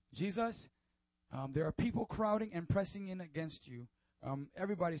 Jesus, there are people crowding and pressing in against you.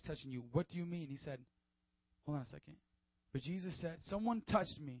 Everybody's touching you. What do you mean? He said, hold on a second. But Jesus said, someone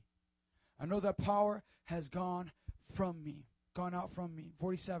touched me. I know that power has gone out from me.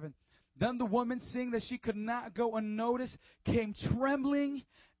 47. Then the woman, seeing that she could not go unnoticed, came trembling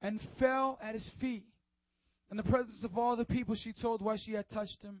and fell at his feet. In the presence of all the people, she told why she had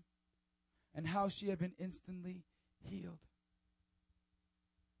touched him and how she had been instantly healed.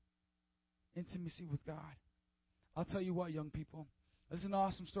 Intimacy with God. I'll tell you what, young people. This is an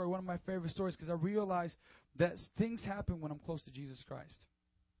awesome story, one of my favorite stories, because I realize that things happen when I'm close to Jesus Christ.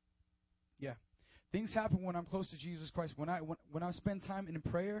 Yeah. Things happen when I'm close to Jesus Christ. When I spend time in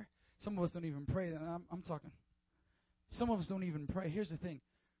prayer, some of us don't even pray. I'm talking. Some of us don't even pray. Here's the thing.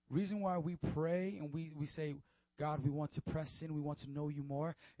 Reason why we pray and we say, God, we want to press in, we want to know you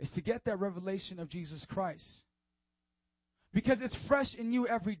more, is to get that revelation of Jesus Christ. Because it's fresh in you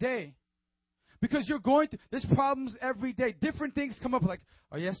every day. Because you're going through, there's problems every day. Different things come up like,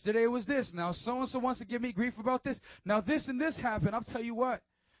 oh, yesterday was this. Now so-and-so wants to give me grief about this. Now this and this happened. I'll tell you what.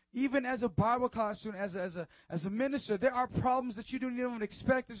 Even as a Bible class student, as a minister, there are problems that you don't even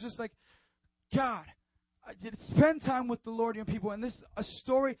expect. It's just like, God, spend time with the Lord, young people. And a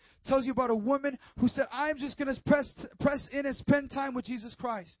story tells you about a woman who said, I'm just going to press in and spend time with Jesus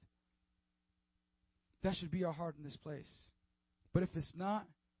Christ. That should be our heart in this place. But if it's not,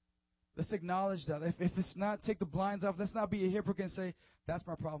 let's acknowledge that. If it's not, take the blinds off. Let's not be a hypocrite and say, that's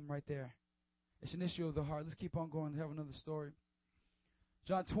my problem right there. It's an issue of the heart. Let's keep on going and have another story.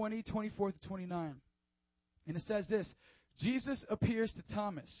 John 20, 24 to 29. And it says this. Jesus appears to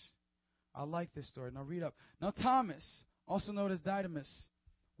Thomas. I like this story. Now read up. Now Thomas, also known as Didymus,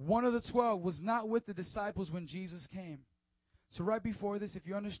 one of the 12, was not with the disciples when Jesus came. So right before this, if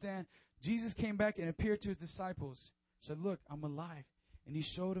you understand, Jesus came back and appeared to his disciples. Said, look, I'm alive. And he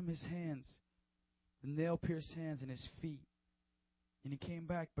showed him his hands, the nail-pierced hands, and his feet. And he came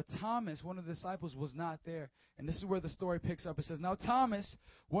back. But Thomas, one of the disciples, was not there. And this is where the story picks up. It says, now Thomas,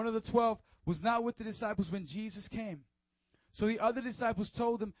 one of the 12, was not with the disciples when Jesus came. So the other disciples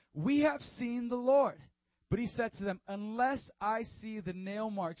told him, we have seen the Lord. But he said to them, unless I see the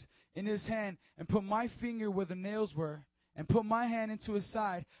nail marks in his hand and put my finger where the nails were and put my hand into his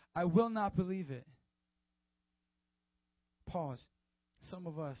side, I will not believe it. Pause. Some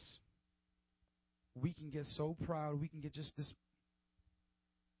of us, we can get so proud. We can get just this.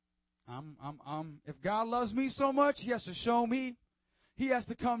 If God loves me so much, He has to show me. He has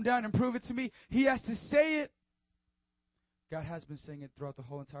to come down and prove it to me. He has to say it. God has been saying it throughout the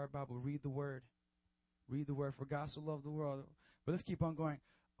whole entire Bible. Read the Word. Read the Word. For God so loved the world. But let's keep on going.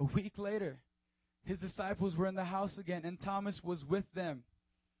 A week later, His disciples were in the house again, and Thomas was with them.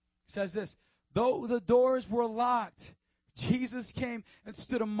 It says this, though the doors were locked, Jesus came and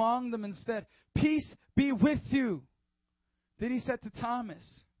stood among them and said, "Peace be with you." Then he said to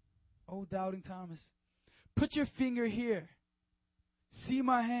Thomas, "Oh, doubting Thomas, put your finger here. See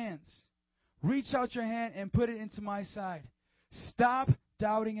my hands. Reach out your hand and put it into my side. Stop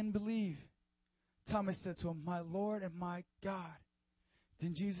doubting and believe." Thomas said to him, "My Lord and my God."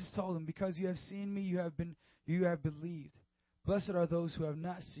 Then Jesus told him, "Because you have seen me, you have believed. Blessed are those who have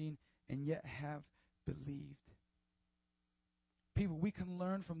not seen and yet have believed." People, we can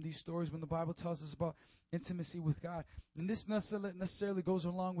learn from these stories when the Bible tells us about intimacy with God. And this necessarily goes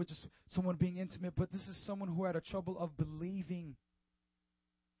along with just someone being intimate, but this is someone who had a trouble of believing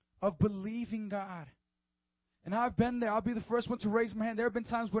God. And I've been there. I'll be the first one to raise my hand. There have been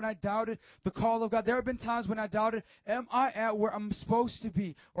times when I doubted the call of God. There have been times when I doubted, am I at where I'm supposed to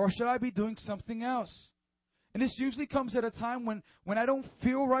be? Or should I be doing something else? And this usually comes at a time when I don't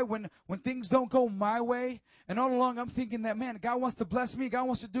feel right, when things don't go my way. And all along I'm thinking that, man, God wants to bless me. God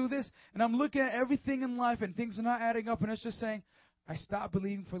wants to do this. And I'm looking at everything in life and things are not adding up. And it's just saying, I stop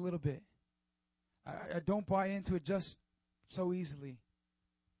believing for a little bit. I don't buy into it just so easily.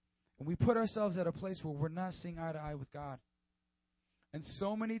 And we put ourselves at a place where we're not seeing eye to eye with God. And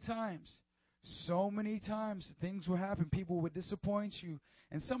so many times, things will happen. People would disappoint you.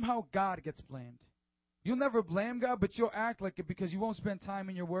 And somehow God gets blamed. You'll never blame God, but you'll act like it because you won't spend time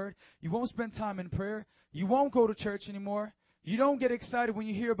in your word. You won't spend time in prayer. You won't go to church anymore. You don't get excited when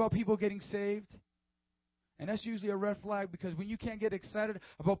you hear about people getting saved. And that's usually a red flag, because when you can't get excited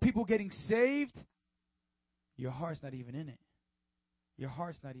about people getting saved, your heart's not even in it. Your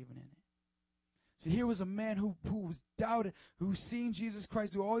heart's not even in it. So here was a man who was doubted, who's seen Jesus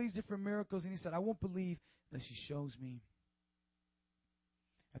Christ do all these different miracles, and he said, I won't believe unless he shows me.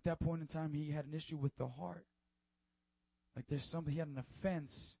 At that point in time, he had an issue with the heart. Like there's something, he had an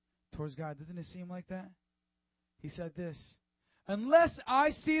offense towards God. Doesn't it seem like that? He said this, unless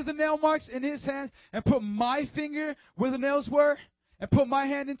I see the nail marks in his hands and put my finger where the nails were and put my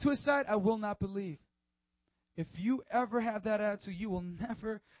hand into his side, I will not believe. If you ever have that attitude, you will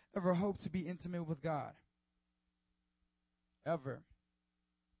never, ever hope to be intimate with God. Ever.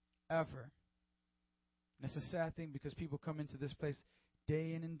 Ever. And it's a sad thing, because people come into this place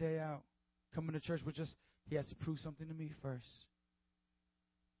day in and day out, coming to church with just, he has to prove something to me first.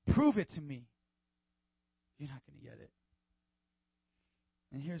 Prove it to me. You're not going to get it.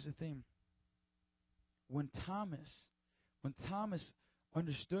 And here's the thing. When Thomas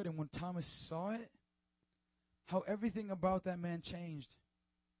understood and when Thomas saw it, how everything about that man changed.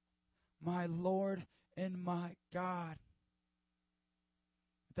 My Lord and my God.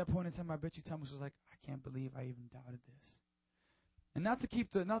 At that point in time, I bet you Thomas was like, I can't believe I even doubted this. And not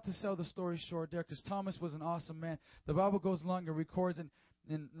to sell the story short there, because Thomas was an awesome man. The Bible goes along and records, and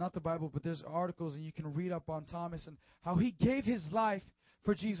not the Bible, but there's articles, and you can read up on Thomas and how he gave his life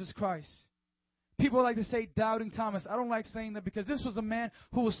for Jesus Christ. People like to say doubting Thomas. I don't like saying that, because this was a man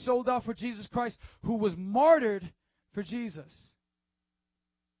who was sold out for Jesus Christ, who was martyred for Jesus.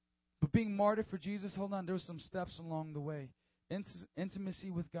 But being martyred for Jesus, hold on, there were some steps along the way. Intimacy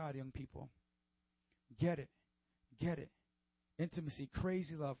with God, young people. Get it. Get it. Intimacy,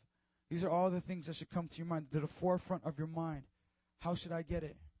 crazy love. These are all the things that should come to your mind, to the forefront of your mind. How should I get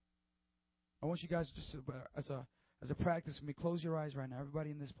it? I want you guys just as a practice with me, close your eyes right now, everybody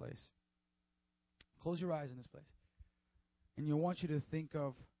in this place. Close your eyes in this place. And I want you to think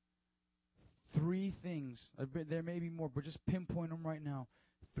of 3 things. There may be more, but just pinpoint them right now.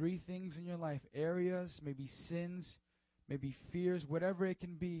 3 things in your life, areas, maybe sins, maybe fears, whatever it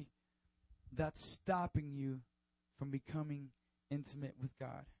can be, that's stopping you from becoming intimate with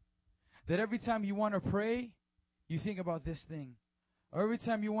God. That every time you want to pray, you think about this thing. Or every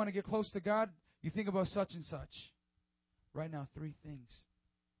time you want to get close to God, you think about such and such. Right now, 3 things.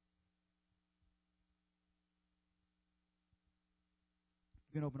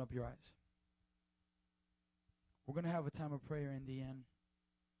 You can open up your eyes. We're going to have a time of prayer in the end.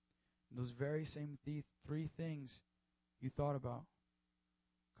 Those very same 3 things you thought about,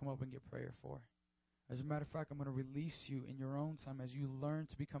 come up and get prayer for. As a matter of fact, I'm going to release you in your own time as you learn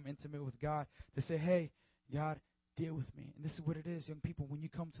to become intimate with God, to say, hey, God, deal with me. And this is what it is, young people. When you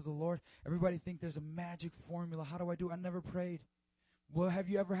come to the Lord, everybody think there's a magic formula. How do I do it? I never prayed. Well, have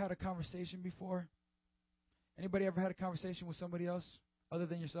you ever had a conversation before? Anybody ever had a conversation with somebody else other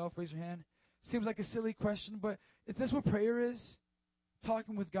than yourself? Raise your hand. Seems like a silly question, but if that's what prayer is,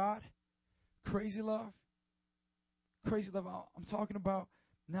 talking with God, crazy love. Crazy love. I'm talking about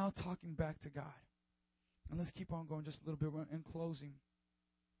now talking back to God. And let's keep on going just a little bit in closing.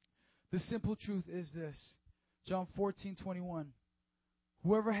 The simple truth is this. John 14:21.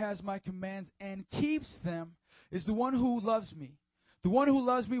 Whoever has my commands and keeps them, is the one who loves me. The one who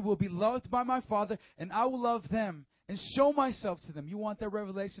loves me will be loved by my Father, and I will love them and show myself to them. You want that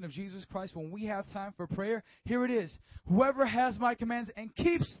revelation of Jesus Christ when we have time for prayer? Here it is. Whoever has my commands and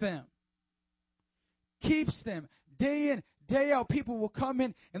keeps them, day in, day out, people will come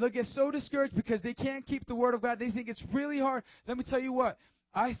in and they'll get so discouraged because they can't keep the Word of God. They think it's really hard. Let me tell you what.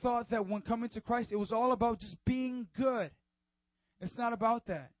 I thought that when coming to Christ, it was all about just being good. It's not about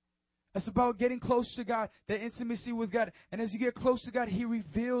that. It's about getting close to God, that intimacy with God. And as you get close to God, He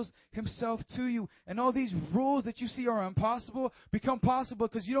reveals Himself to you. And all these rules that you see are impossible become possible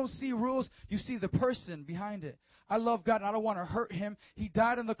because you don't see rules, you see the person behind it. I love God and I don't want to hurt Him. He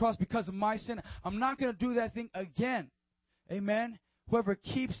died on the cross because of my sin. I'm not going to do that thing again. Amen? Whoever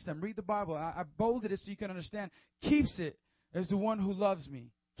keeps them, read the Bible. I bolded it so you can understand. Keeps it is the one who loves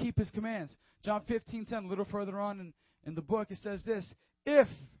me. Keep His commands. John 15:10, a little further on in the book, it says this. If,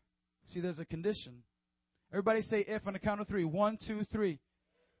 see, there's a condition. Everybody say if on the count of 3. 1, 2, 3.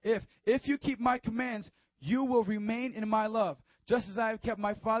 If you keep my commands, you will remain in my love, just as I have kept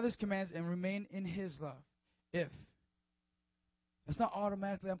my Father's commands and remain in His love. If. It's not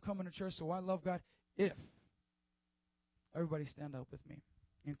automatically I'm coming to church, so I love God. If. Everybody stand up with me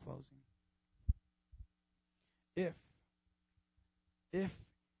in closing. If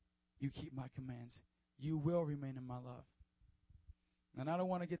you keep my commands, you will remain in my love. And I don't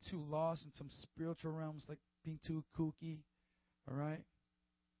want to get too lost in some spiritual realms, like being too kooky. All right?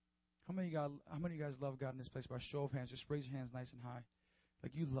 How many of you guys love God in this place? By a show of hands, just raise your hands nice and high.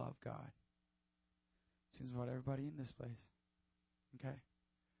 Like you love God. Seems about everybody in this place. Okay?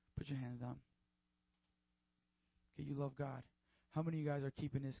 Put your hands down. Okay, you love God. How many of you guys are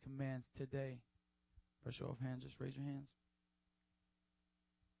keeping His commands today? By a show of hands, just raise your hands.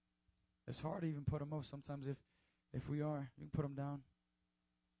 It's hard to even put them up. Sometimes if we are, you can put them down.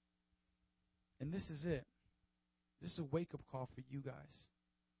 And this is it. This is a wake-up call for you guys.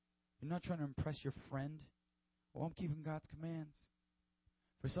 You're not trying to impress your friend. Well, I'm keeping God's commands.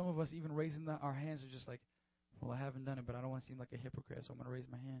 For some of us, even raising our hands are just like, well, I haven't done it, but I don't want to seem like a hypocrite, so I'm going to raise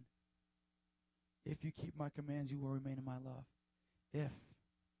my hand. If you keep my commands, you will remain in my love.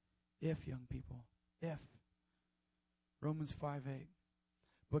 If, young people, if. Romans 5:8.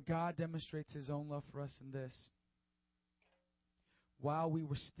 But God demonstrates His own love for us in this. While we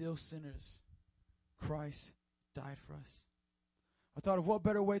were still sinners, Christ died for us. I thought of what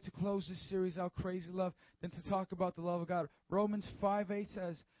better way to close this series out, Crazy Love, than to talk about the love of God. Romans 5:8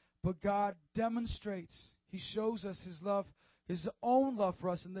 says, but God demonstrates, He shows us His love, His own love for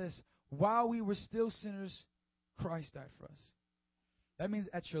us in this. While we were still sinners, Christ died for us. That means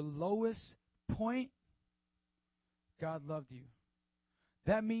at your lowest point, God loved you.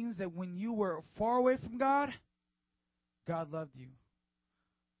 That means that when you were far away from God, God loved you.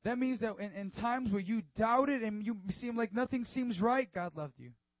 That means that in times where you doubted and you seemed like nothing seems right, God loved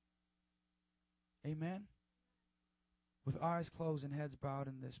you. Amen? With eyes closed and heads bowed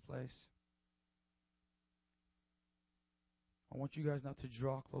in this place, I want you guys now to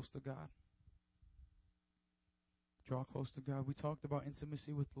draw close to God. Draw close to God. We talked about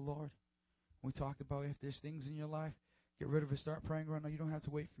intimacy with the Lord. We talked about if there's things in your life, get rid of it. Start praying right now. You don't have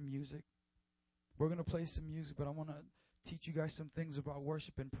to wait for music. We're going to play some music, but I want to teach you guys some things about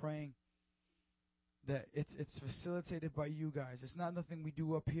worship and praying that it's facilitated by you guys. It's not nothing we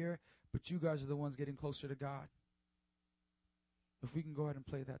do up here, but you guys are the ones getting closer to God. If we can go ahead and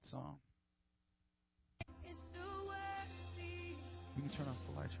play that song. You can turn off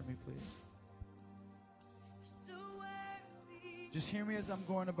the lights for me, please. Just hear me as I'm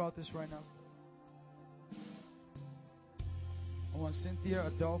going about this right now. I want Cynthia,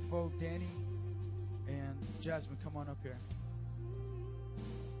 Adolfo, Danny, and Jasmine, come on up here.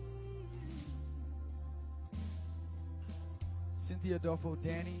 Cynthia, Adolfo,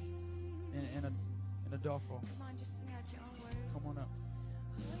 Danny, and Adolfo. Come on, just sing out your own words. Come on up.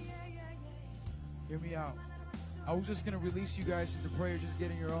 Hear me out. I was just going to release you guys into prayer, just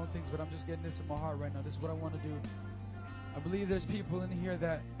getting your own things, but I'm just getting this in my heart right now. This is what I want to do. I believe there's people in here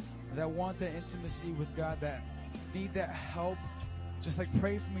that want that intimacy with God, that need that help. Just like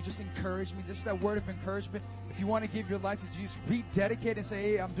pray for me, just encourage me. This is that word of encouragement. If you want to give your life to Jesus, rededicate and say,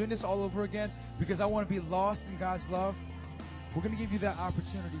 hey, I'm doing this all over again because I want to be lost in God's love. We're going to give you that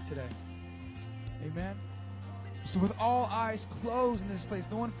opportunity today. Amen. So with all eyes closed in this place,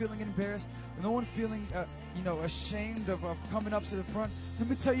 no one feeling embarrassed, no one feeling ashamed of coming up to the front. Let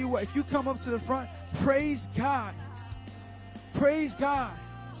me tell you what, if you come up to the front, praise God. Praise God.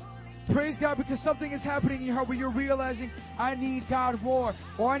 Praise God, because something is happening in your heart where you're realizing, I need God more,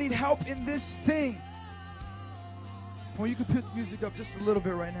 or I need help in this thing. Well, you can put the music up just a little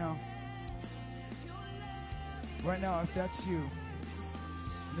bit right now. Right now, if that's you,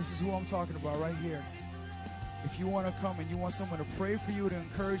 and this is who I'm talking about right here. If you want to come and you want someone to pray for you, to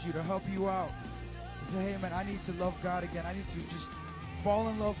encourage you, to help you out, to say, hey, man, I need to love God again. I need to just fall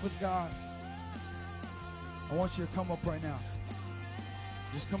in love with God. I want you to come up right now.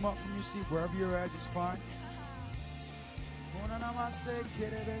 Just come up from your seat, wherever you're at, just fine. Come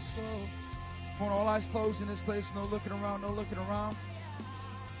on, all eyes closed in this place. No looking around, no looking around.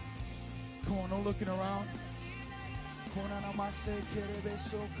 Come on, no looking around.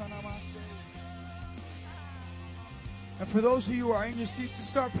 And for those of you who are in your seats, just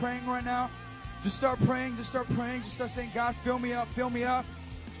start praying right now. Just start praying, just start praying. Just start saying, God, fill me up, fill me up.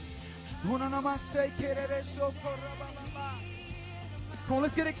 Come on,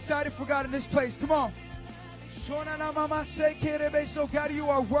 let's get excited for God in this place. Come on. God, you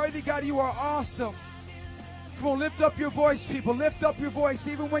are worthy. God, you are awesome. Come on, lift up your voice, people. Lift up your voice,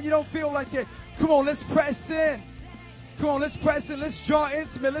 even when you don't feel like it. Come on, let's press in. Come on, let's press in. Let's draw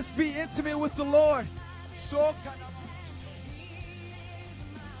intimate. Let's be intimate with the Lord.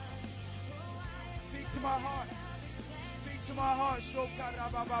 Speak to my heart. Speak to my heart.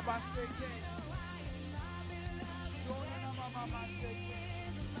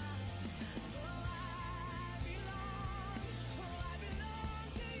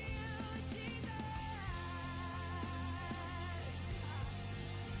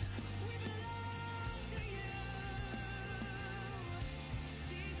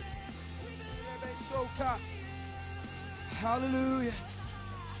 Hallelujah.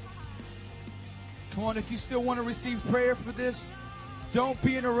 Come on, if you still want to receive prayer for this, don't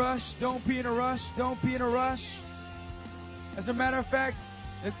be in a rush. Don't be in a rush. Don't be in a rush. As a matter of fact,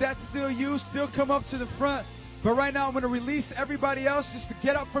 if that's still you, still come up to the front. But right now, I'm going to release everybody else just to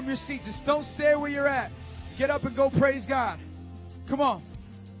get up from your seat. Just don't stay where you're at. Get up and go praise God. Come on.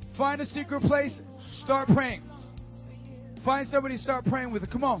 Find a secret place. Start praying. Find somebody to start praying with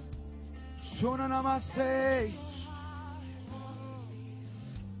it. Come on.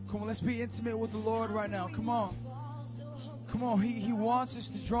 Come on, let's be intimate with the Lord right now. Come on. Come on, He wants us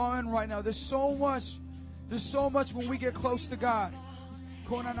to draw in right now. There's so much when we get close to God.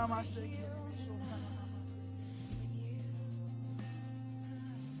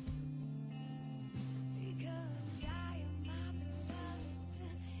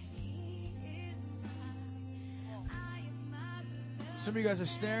 Some of you guys are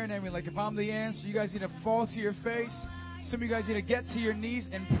staring at me like if I'm the answer, you guys need to fall to your face. Some of you guys need to get to your knees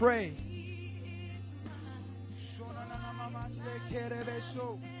and pray.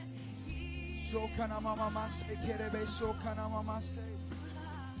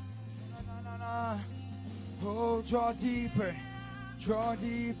 Oh, draw deeper. Draw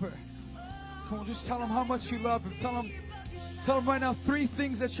deeper. Come on, just tell Him how much you love Him. Tell Him right now 3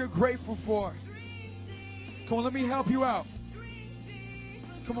 things that you're grateful for. Come on, let me help you out.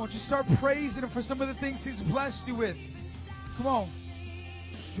 Come on, just start praising Him for some of the things He's blessed you with. Come on.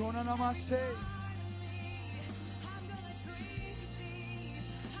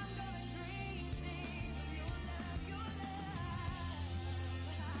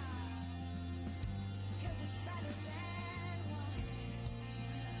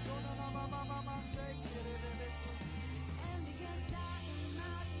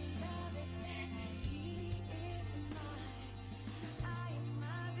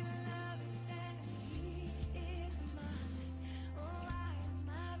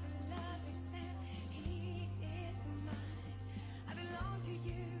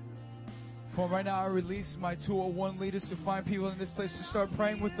 Come on, right now I release my 201 leaders to find people in this place to start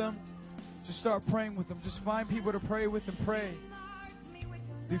praying with them. Just start praying with them. Just find people to pray with and pray.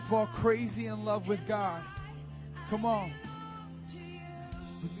 They fall crazy in love with God. Come on.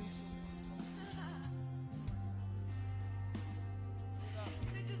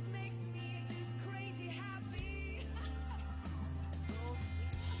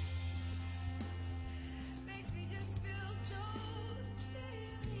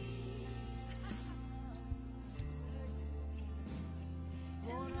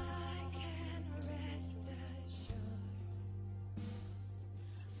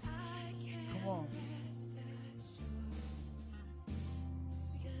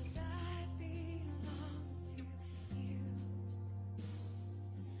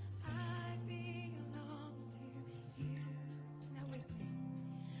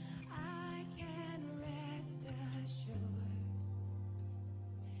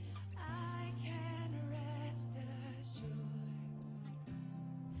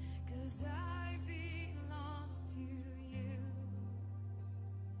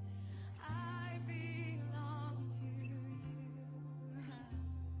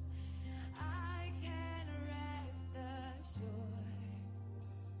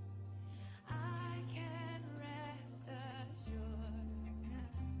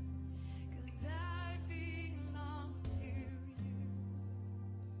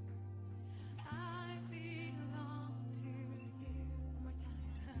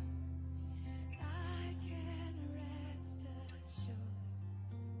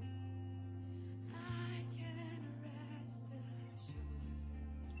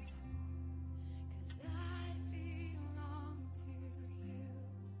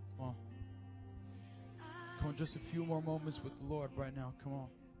 just a few more moments with the Lord right now. Come on.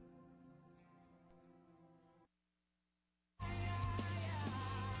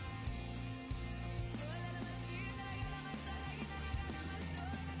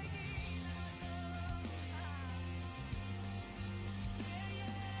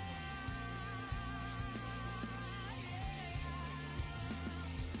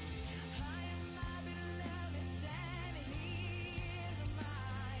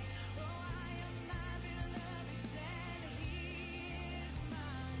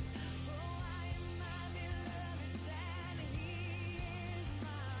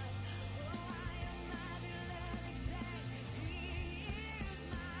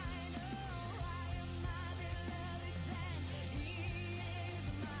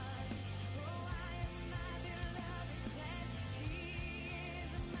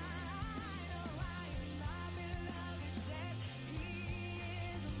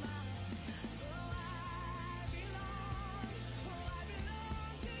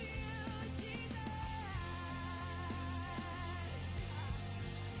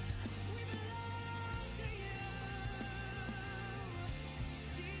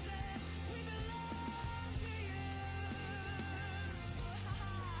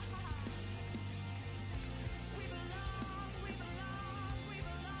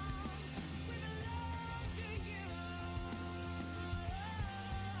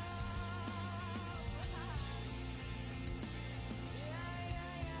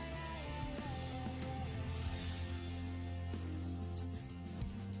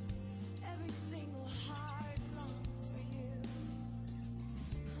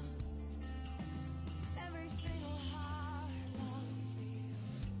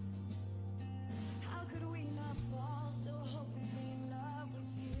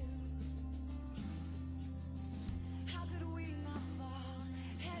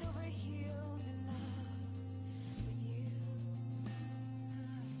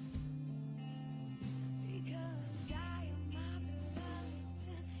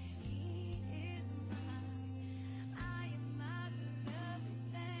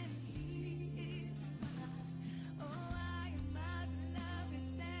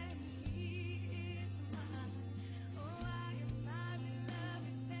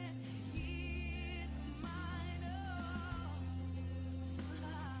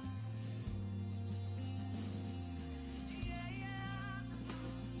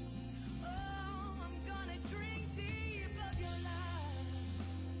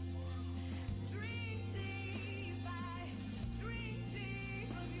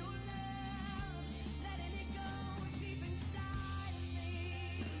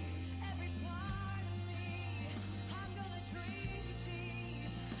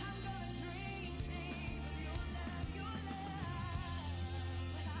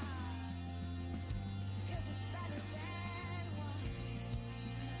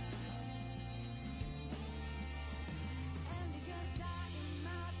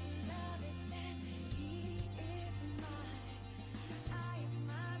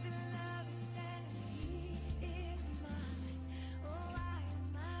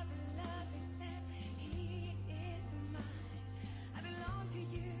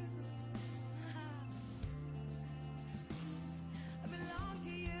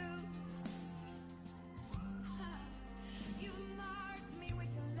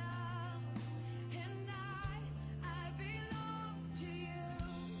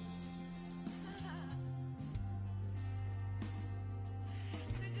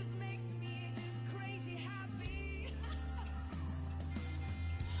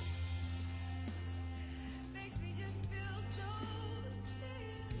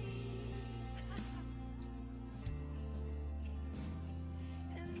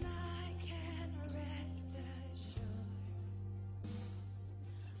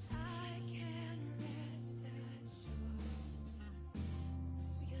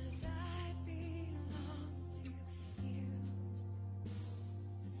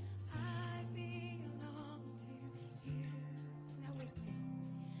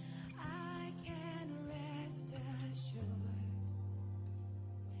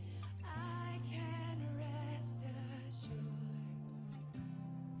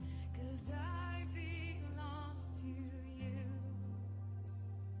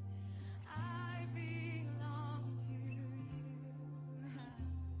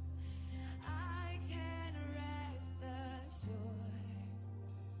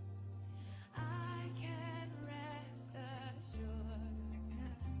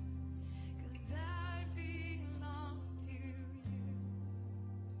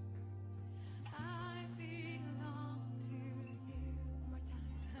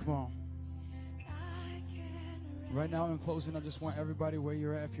 Right now, in closing, I just want everybody where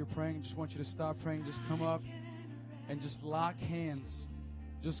you're at, if you're praying, just want you to stop praying. Just come up and just lock hands.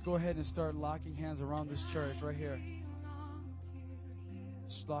 Just go ahead and start locking hands around this church right here.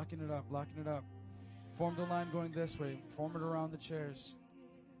 Just locking it up, locking it up. Form the line going this way. Form it around the chairs.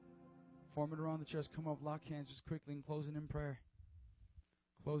 Form it around the chairs. Come up, lock hands just quickly, and closing in prayer.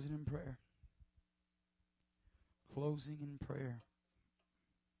 Closing in prayer. Closing in prayer.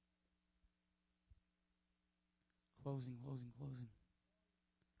 Closing.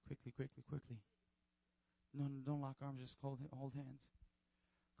 Quickly. No, don't lock arms. Just hold hands.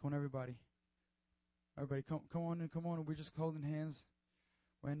 Come on, everybody. Everybody, come on. We're just holding hands.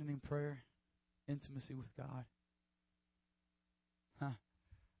 We're ending in prayer. Intimacy with God.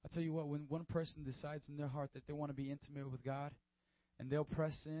 I tell you what, when one person decides in their heart that they want to be intimate with God, and they'll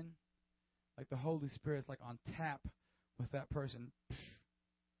press in, like the Holy Spirit's like on tap with that person.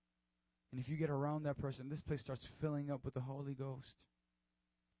 And if you get around that person, this place starts filling up with the Holy Ghost.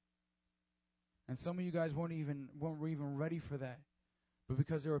 And some of you guys weren't even ready for that. But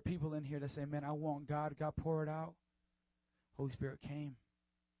because there were people in here that say, man, I want God. God poured out. Holy Spirit came.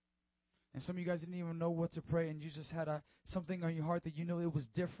 And some of you guys didn't even know what to pray, and you just had something on your heart that you knew it was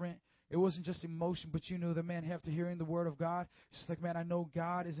different. It wasn't just emotion, but you knew that, man, after hearing the word of God, it's just like, man, I know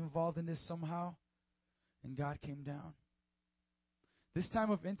God is involved in this somehow. And God came down. This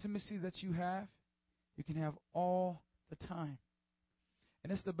time of intimacy that you have, you can have all the time.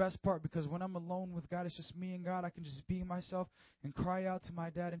 And it's the best part, because when I'm alone with God, it's just me and God. I can just be myself and cry out to my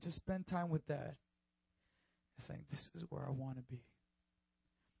dad and just spend time with Dad. And saying, this is where I want to be.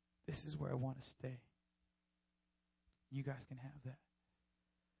 This is where I want to stay. You guys can have that.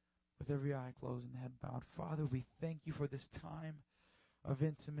 With every eye closed and head bowed. Father, we thank you for this time of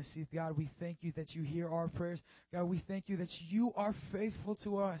intimacy. God, we thank you that you hear our prayers. God, we thank you that you are faithful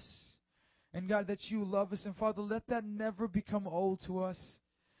to us. And God, that you love us. And Father, let that never become old to us.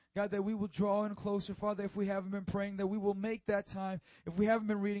 God, that we will draw in closer. Father, if we haven't been praying, that we will make that time. If we haven't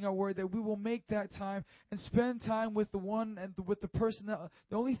been reading our word, that we will make that time and spend time with the one and with the person,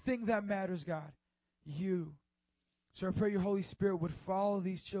 the only thing that matters, God, you. So I pray your Holy Spirit would follow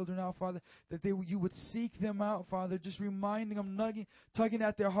these children out, Father, that you would seek them out, Father, just reminding them, tugging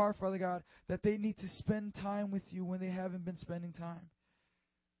at their heart, Father God, that they need to spend time with you when they haven't been spending time.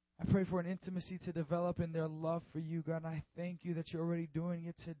 I pray for an intimacy to develop in their love for you, God, and I thank you that you're already doing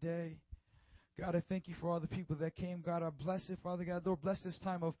it today. God, I thank you for all the people that came. God, I bless it, Father God. Lord, bless this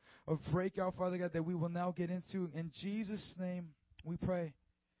time of breakout, Father God, that we will now get into. In Jesus' name we pray.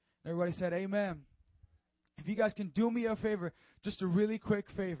 Everybody said amen. If you guys can do me a favor, just a really quick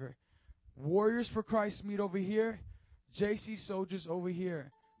favor. Warriors for Christ meet over here. JC Soldiers over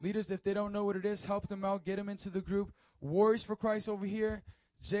here. Leaders, if they don't know what it is, help them out. Get them into the group. Warriors for Christ over here.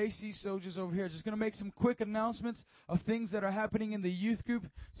 JC Soldiers over here. Just going to make some quick announcements of things that are happening in the youth group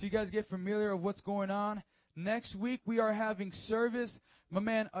so you guys get familiar with what's going on. Next week, we are having service. My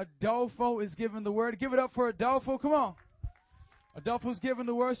man Adolfo is giving the word. Give it up for Adolfo. Come on. Adolfo's giving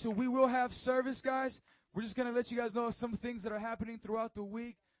the word, so we will have service, guys. We're just going to let you guys know some things that are happening throughout the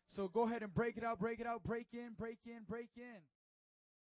week. So go ahead and break it out, break in.